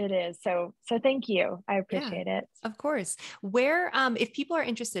is. It is. So thank you. I Yeah, appreciate it. of course. Where, if people are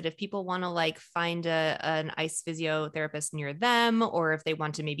interested, if people want to like find an ICE physiotherapist near them, or if they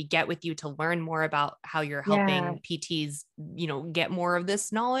want to maybe get with you to learn more about how you're Yeah. helping PTs, you know, get more of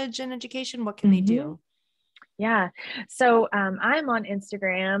this knowledge and education, what can they Mm-hmm. do? Yeah. So I'm on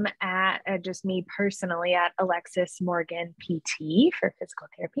Instagram at just me personally at Alexis Morgan PT for physical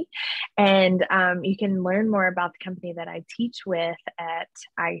therapy. And you can learn more about the company that I teach with at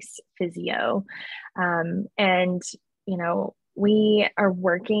ICE Physio. And, you know, we are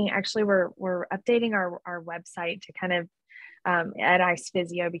working, actually, we're updating our website to kind of at ICE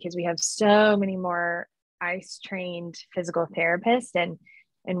Physio because we have so many more ICE trained physical therapists.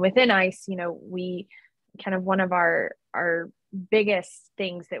 And within ICE, you know, we kind of one of our biggest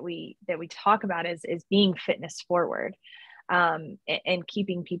things that we talk about is being fitness forward and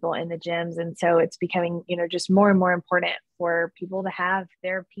keeping people in the gyms. And so it's becoming, you know, just more and more important for people to have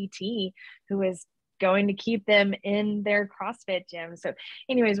their PT who is going to keep them in their CrossFit gym. So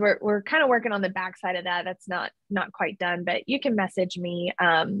anyways, we're kind of working on the backside of that. That's not quite done, but you can message me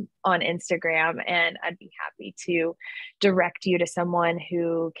on Instagram and I'd be happy to direct you to someone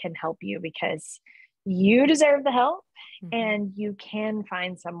who can help you because you deserve the help Mhm. and you can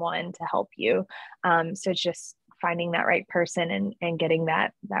find someone to help you. So it's just finding that right person and getting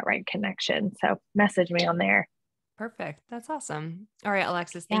that right connection. So message me on there. Perfect. That's awesome. All right,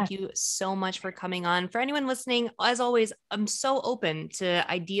 Alexis, Yeah. thank you so much for coming on. For anyone listening, as always, I'm so open to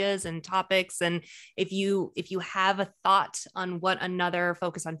ideas and topics. And if you have a thought on what another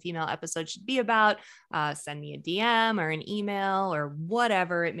Focus on Female episode should be about, send me a DM or an email or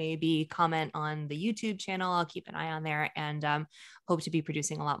whatever it may be. Comment on the YouTube channel. I'll keep an eye on there and hope to be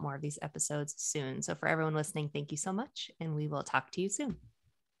producing a lot more of these episodes soon. So for everyone listening, thank you so much, and we will talk to you soon.